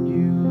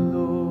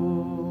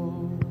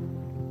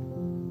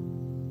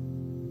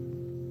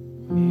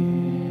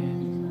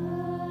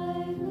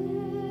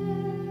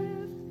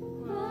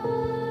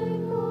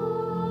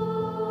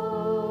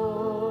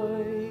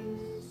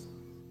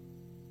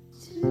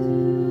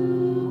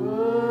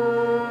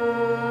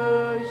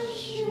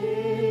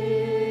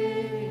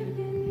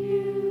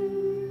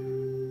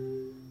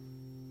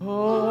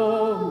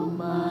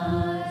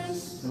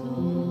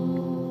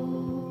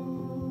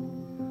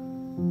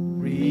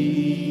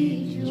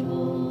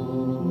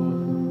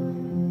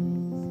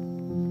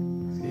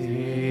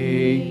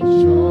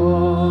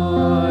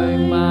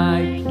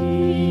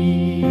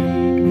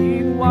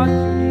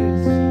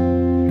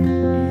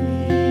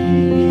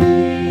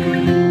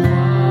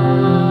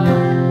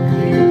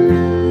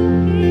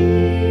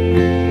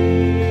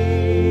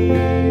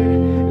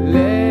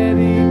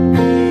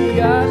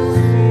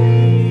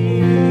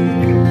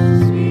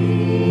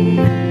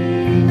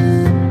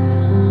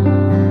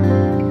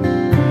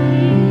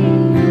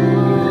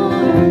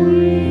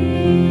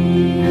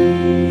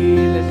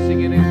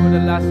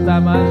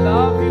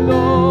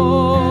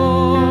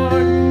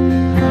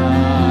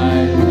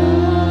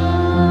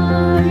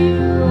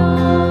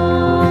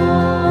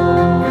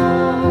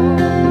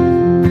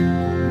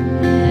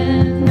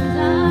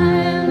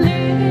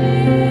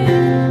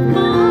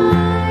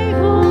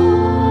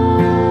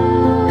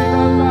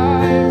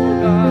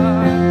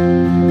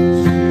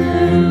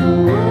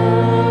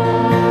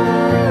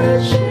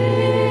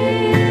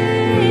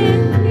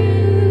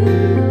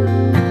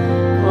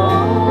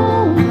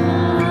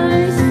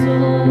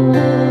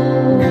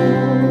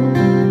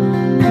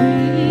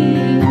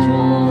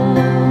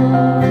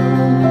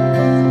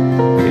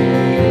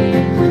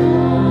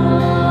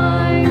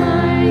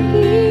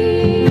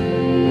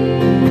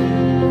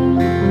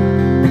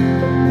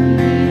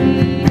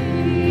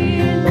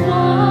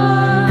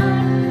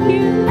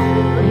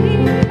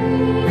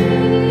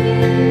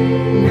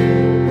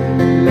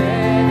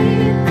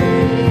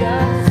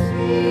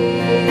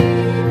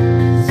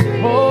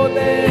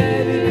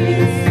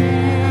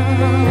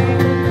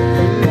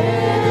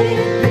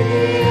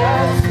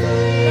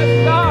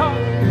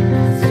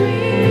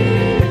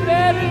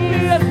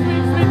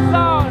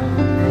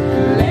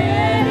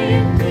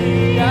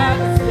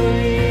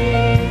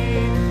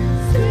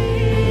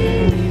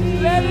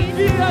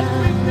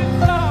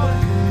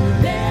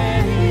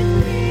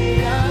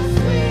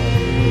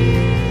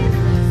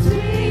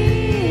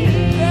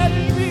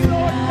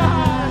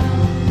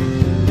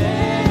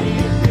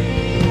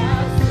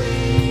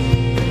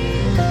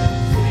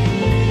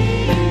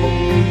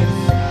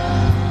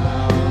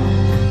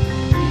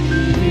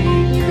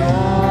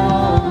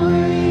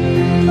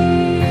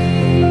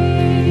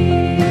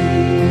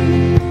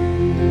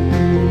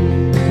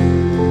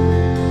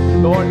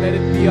Lord, let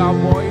it be our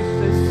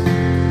voices.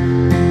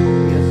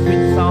 Be a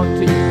sweet sound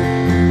to you.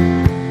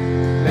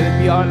 Let it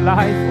be our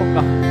life, oh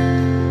God.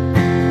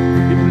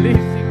 Be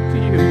pleasing to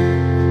you.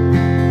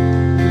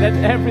 Let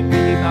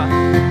everything in us,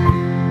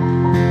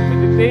 the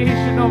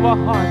meditation of our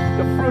heart,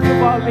 the fruit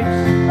of our lips,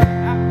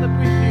 acted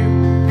with you,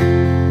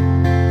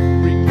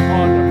 bring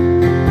honor.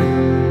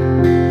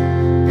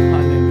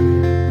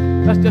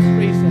 Hallelujah. Let's just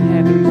raise a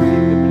hand and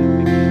receive the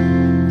benediction.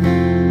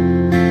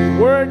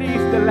 Worthy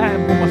is the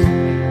Lamb who was slain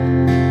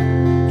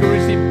to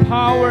receive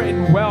power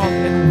and wealth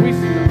and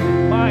wisdom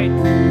and might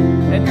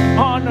and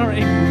honor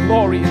and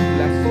glory and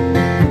blessing.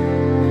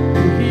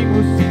 To him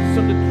who sits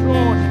on the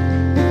throne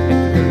and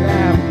to the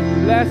Lamb,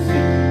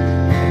 blessing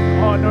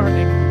and honor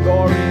and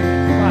glory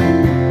and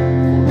might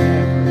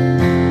forever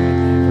and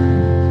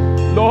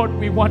ever. Lord,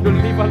 we want to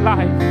live a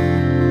life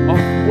of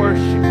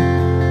worship,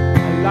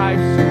 a life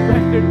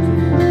surrendered to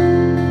you,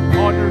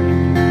 honoring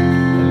you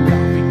and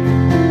loving you.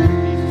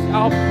 This is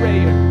our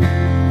prayer.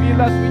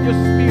 Fill us with your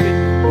spirit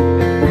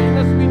and fill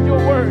us with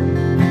your word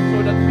so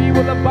that we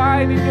will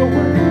abide in your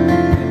word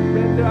and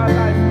render our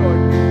life,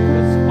 Lord,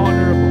 as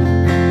honorable.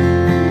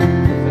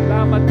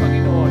 Salamat,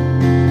 Panginoon.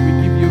 We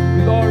give you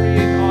glory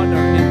and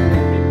honor, and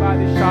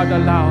everybody shout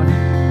aloud,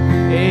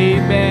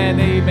 Amen,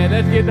 amen.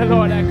 Let's give the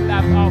Lord a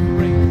clap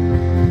offering.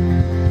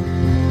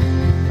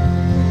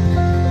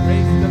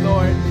 Praise the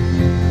Lord.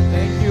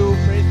 Thank you.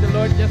 Praise the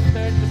Lord. Just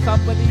turn to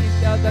somebody and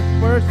tell that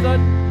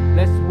person,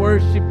 let's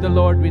worship the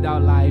Lord with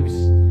our lives.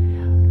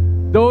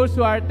 Those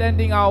who are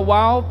attending our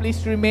WOW,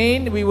 please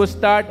remain. We will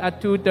start at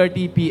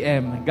 2:30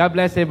 p.m. God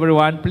bless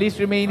everyone.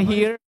 Please remain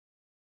here.